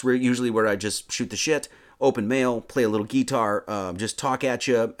and that's usually where I just shoot the shit, open mail, play a little guitar, just talk at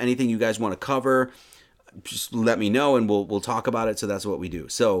you. Anything you guys want to cover, just let me know and we'll talk about it. So that's what we do.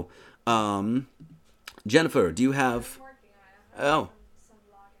 So, Jennifer, do you have... Oh.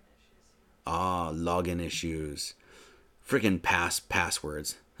 Login issues. Freaking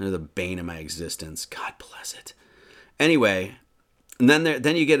passwords. They're the bane of my existence. God bless it. Anyway... And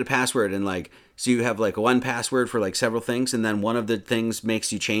then you get a password and so you have one password for several things, and then one of the things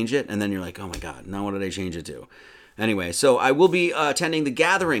makes you change it, and then you're like, oh my God, now what did I change it to? Anyway, so I will be attending The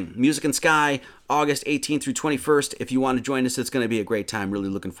Gathering, Music and Sky, August 18th through 21st. If you want to join us, it's going to be a great time. Really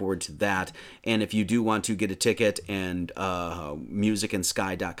looking forward to that. And if you do want to get a ticket, and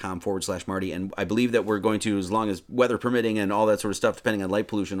musicandsky.com/Marty. And I believe that we're going to, as long as weather permitting and all that sort of stuff, depending on light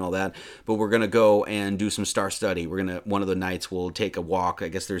pollution and all that, but we're going to go and do some star study. One of the nights we'll take a walk. I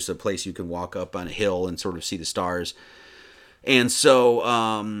guess there's a place you can walk up on a hill and sort of see the stars. And so,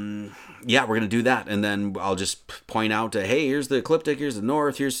 we're going to do that. And then I'll just point out, hey, here's the ecliptic, here's the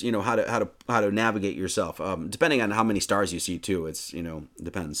north, here's, how to navigate yourself. Depending on how many stars you see too, it's,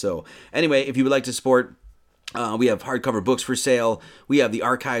 depends. So anyway, if you would like to support, we have hardcover books for sale. We have the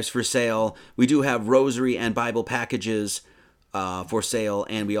archives for sale. We do have rosary and Bible packages, for sale.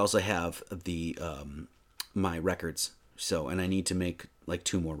 And we also have the, my records. So, and I need to make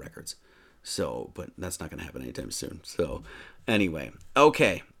 2 more records. So, but that's not going to happen anytime soon. So, anyway,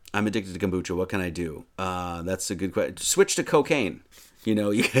 okay. I'm addicted to kombucha. What can I do? That's a good question. Switch to cocaine.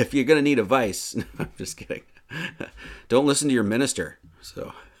 If you're going to need a vice. I'm just kidding. Don't listen to your minister.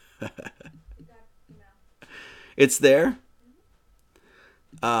 So, it's there.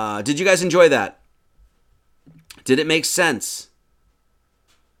 Did you guys enjoy that? Did it make sense?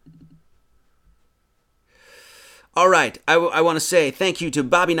 All right, I want to say thank you to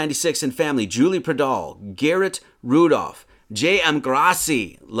Bobby96 and family, Julie Pradal, Garrett Rudolph, J.M.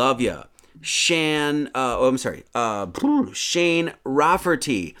 Grassi, love ya, Shane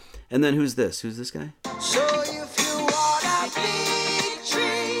Rafferty, and then who's this? Who's this guy? So if you want a big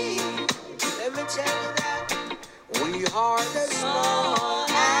tree, let me tell you that we are the small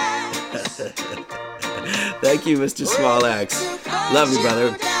axe. Thank you, Mr. Small Axe. Love you,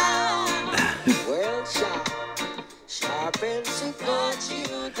 brother.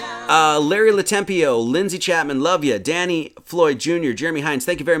 Larry Latempio, Lindsay Chapman, love ya. Danny Floyd Jr., Jeremy Hines,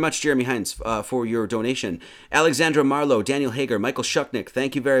 thank you very much, Jeremy Hines, for your donation. Alexandra Marlowe, Daniel Hager, Michael Shucknick,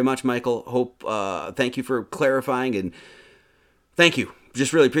 thank you very much, Michael. Thank you for clarifying, and thank you.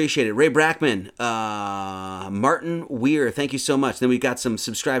 Just really appreciate it. Ray Brackman, Martin Weir, thank you so much. Then we got some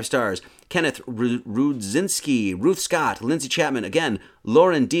subscribe stars. Kenneth Rudzinski, Ruth Scott, Lindsay Chapman, again,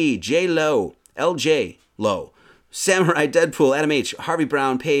 Lauren D, J Lowe, LJ Lowe, Samurai Deadpool, Adam H, Harvey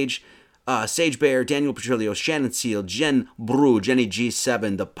Brown, Paige, Sage Bear, Daniel Petrillo, Shannon Seal, Jen Brew, Jenny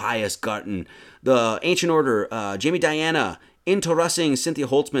G7, The Pious Garten, The Ancient Order, Jamie Diana, Into Russing, Cynthia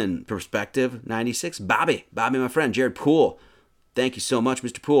Holtzman, Perspective 96, Bobby, my friend, Jared Poole, thank you so much,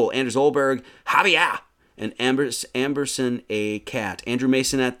 Mr. Poole, Anders Olberg, Javier, and Amberson A. Cat. Andrew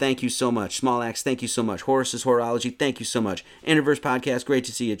Masonette, thank you so much. Small Axe, thank you so much. Horace's Horology, thank you so much. Interverse Podcast, great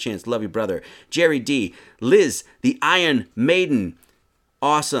to see you, Chance. Love you, brother. Jerry D. Liz, the Iron Maiden,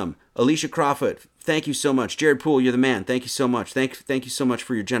 awesome. Alicia Crawford, thank you so much. Jared Poole, you're the man. Thank you so much. Thank you so much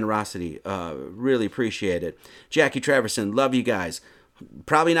for your generosity. Really appreciate it. Jackie Traverson, love you guys.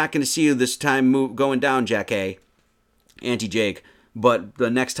 Probably not going to see you this time going down, Jack A. Auntie Jake. But the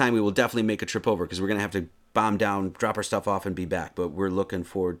next time we will definitely make a trip over because we're going to have to bomb down, drop our stuff off, and be back. But we're looking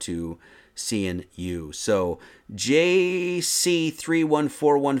forward to seeing you. So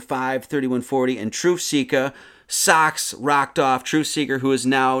JC314153140 and Truth Seeker, Socks rocked off. Truth Seeker, who is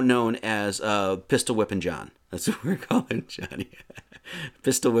now known as Pistol Whippin' John. That's what we're calling Johnny.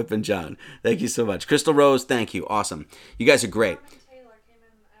 Pistol Whippin' John. Thank you so much. Crystal Rose, thank you. Awesome. You guys are great. Carmen Taylor came in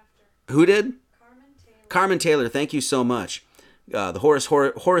after. Who did? Carmen Taylor, thank you so much. The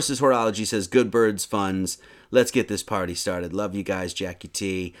Horace's Horology says, good birds, funds. Let's get this party started. Love you guys, Jackie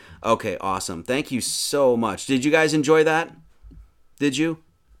T. Okay, awesome. Thank you so much. Did you guys enjoy that? Did you?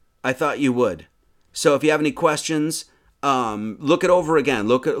 I thought you would. So if you have any questions, look it over again.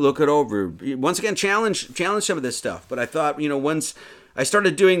 Look it over. Once again, challenge some of this stuff. But I thought, once I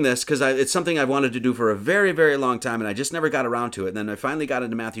started doing this because it's something I've wanted to do for a very, very long time, and I just never got around to it. And then I finally got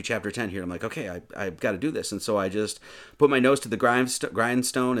into Matthew chapter 10 here. I'm like, okay, I've got to do this. And so I just put my nose to the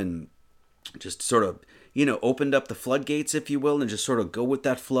grindstone and just sort of, opened up the floodgates, if you will, and just sort of go with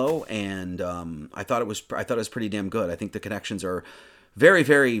that flow. And I thought it was pretty damn good. I think the connections are very,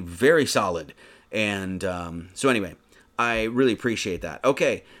 very, very solid. And so anyway, I really appreciate that.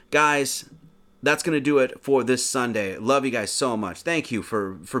 Okay, guys, that's going to do it for this Sunday. Love you guys so much. Thank you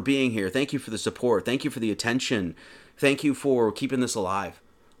for being here. Thank you for the support. Thank you for the attention. Thank you for keeping this alive.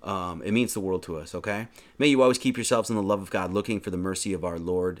 It means the world to us, okay? May you always keep yourselves in the love of God, looking for the mercy of our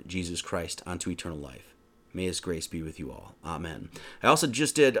Lord Jesus Christ unto eternal life. May his grace be with you all. Amen. I also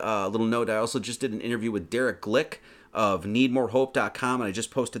just did a little note. I also just did an interview with Derek Glick of needmorehope.com, and I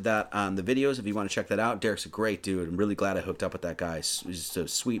just posted that on the videos if you want to check that out. Derek's a great dude. I'm really glad I hooked up with that guy. He's just a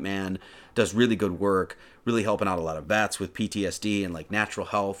sweet man, does really good work, really helping out a lot of vets with PTSD and like natural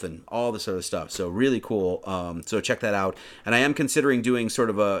health and all this other stuff. So really cool. So check that out. And I am considering doing sort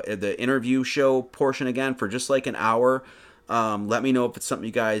of the interview show portion again for just like an hour. Let me know if it's something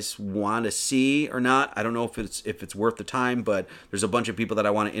you guys want to see or not. I don't know if it's worth the time, but there's a bunch of people that I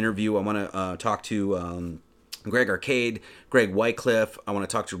want to interview. I want to talk to Greg Arcade, Greg Whitecliffe. I want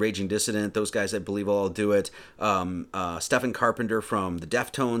to talk to Raging Dissident. Those guys, I believe, will all do it. Stephen Carpenter from the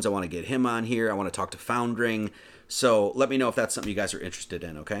Deftones. I want to get him on here. I want to talk to Foundering. So let me know if that's something you guys are interested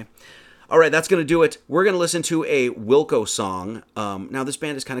in, okay? All right, that's going to do it. We're going to listen to a Wilco song. Now, this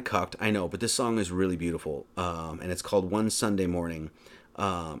band is kind of cucked, I know, but this song is really beautiful, and it's called One Sunday Morning,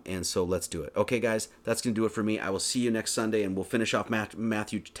 and so let's do it. Okay, guys, that's going to do it for me. I will see you next Sunday, and we'll finish off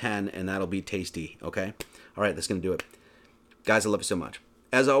Matthew 10, and that'll be tasty, okay? All right, that's going to do it. Guys, I love you so much.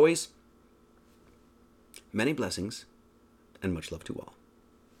 As always, many blessings, and much love to all.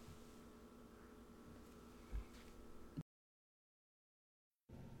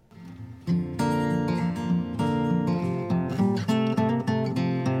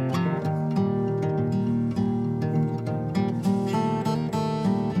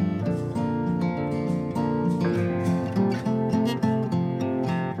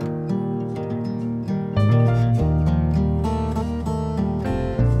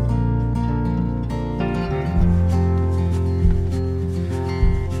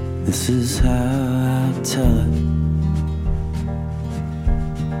 This is how I tell it.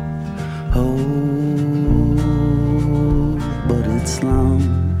 Oh, but it's long.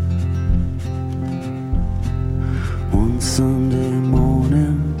 One Sunday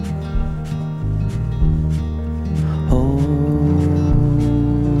morning. Oh,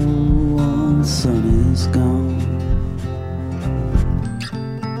 one sun is gone.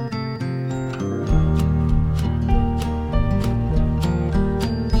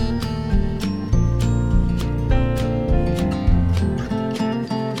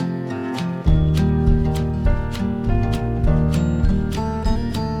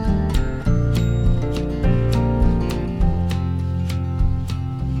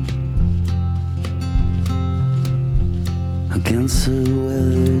 Against the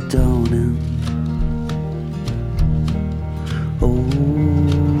weather dawning, over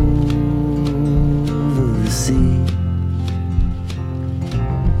the sea,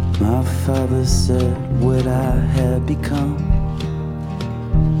 my father said what I had become.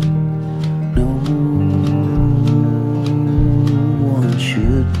 No one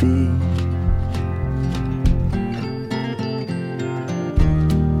should be.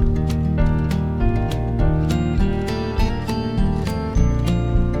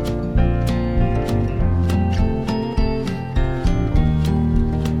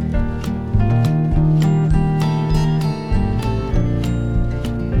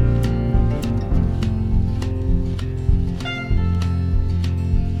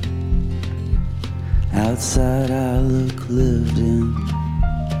 Outside I look lived in,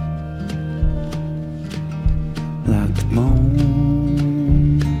 like the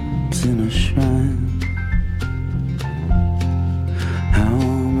moans in a shrine. How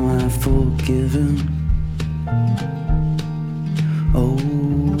am I forgiven? Oh,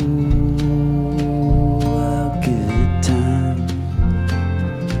 I'll give it time.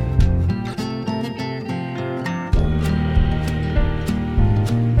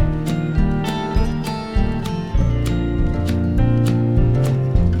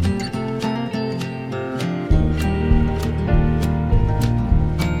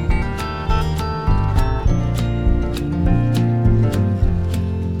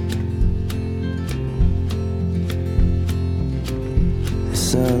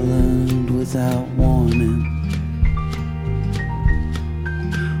 This I learned without warning.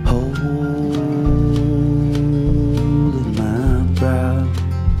 Hold in my brow.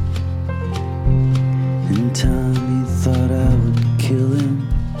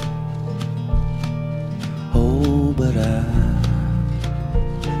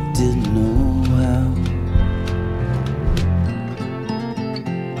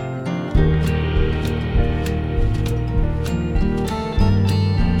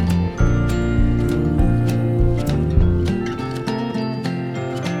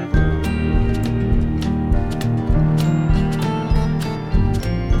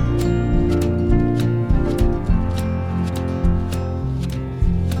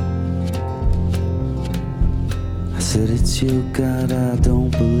 Said it's your God I don't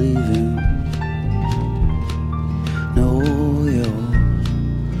believe in. No, your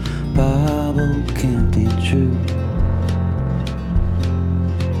Bible can't be true.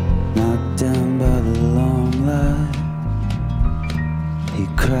 Knocked down by the long light, he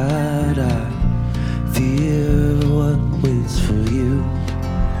cried, I fear what waits for you.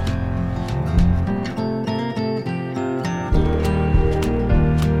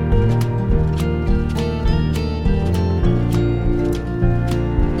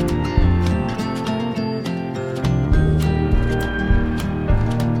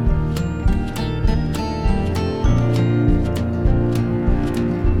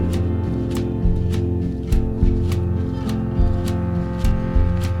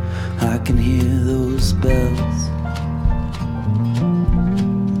 I can hear those bells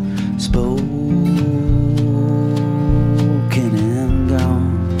spoken and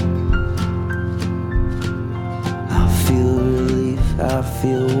gone. I feel relief, I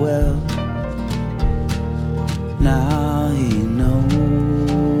feel well. Now he knows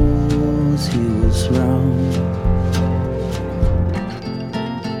he was wrong.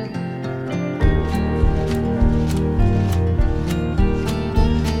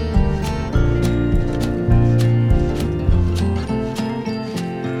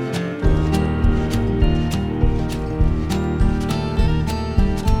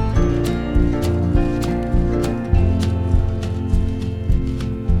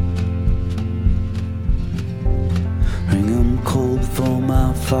 Ring 'em cold for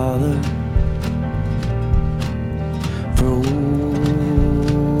my father, frozen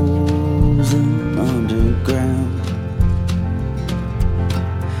underground.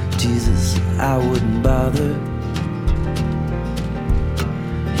 Jesus, I wouldn't bother.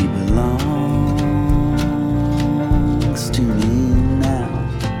 He belongs to me now.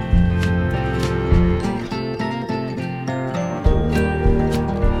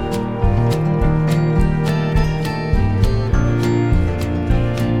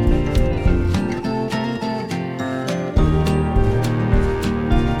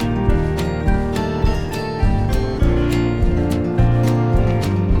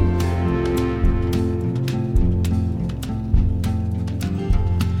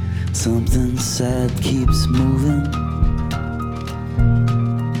 Something sad keeps moving,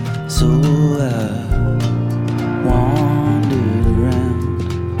 so I wandered around.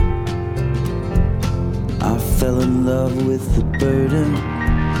 I fell in love with the burden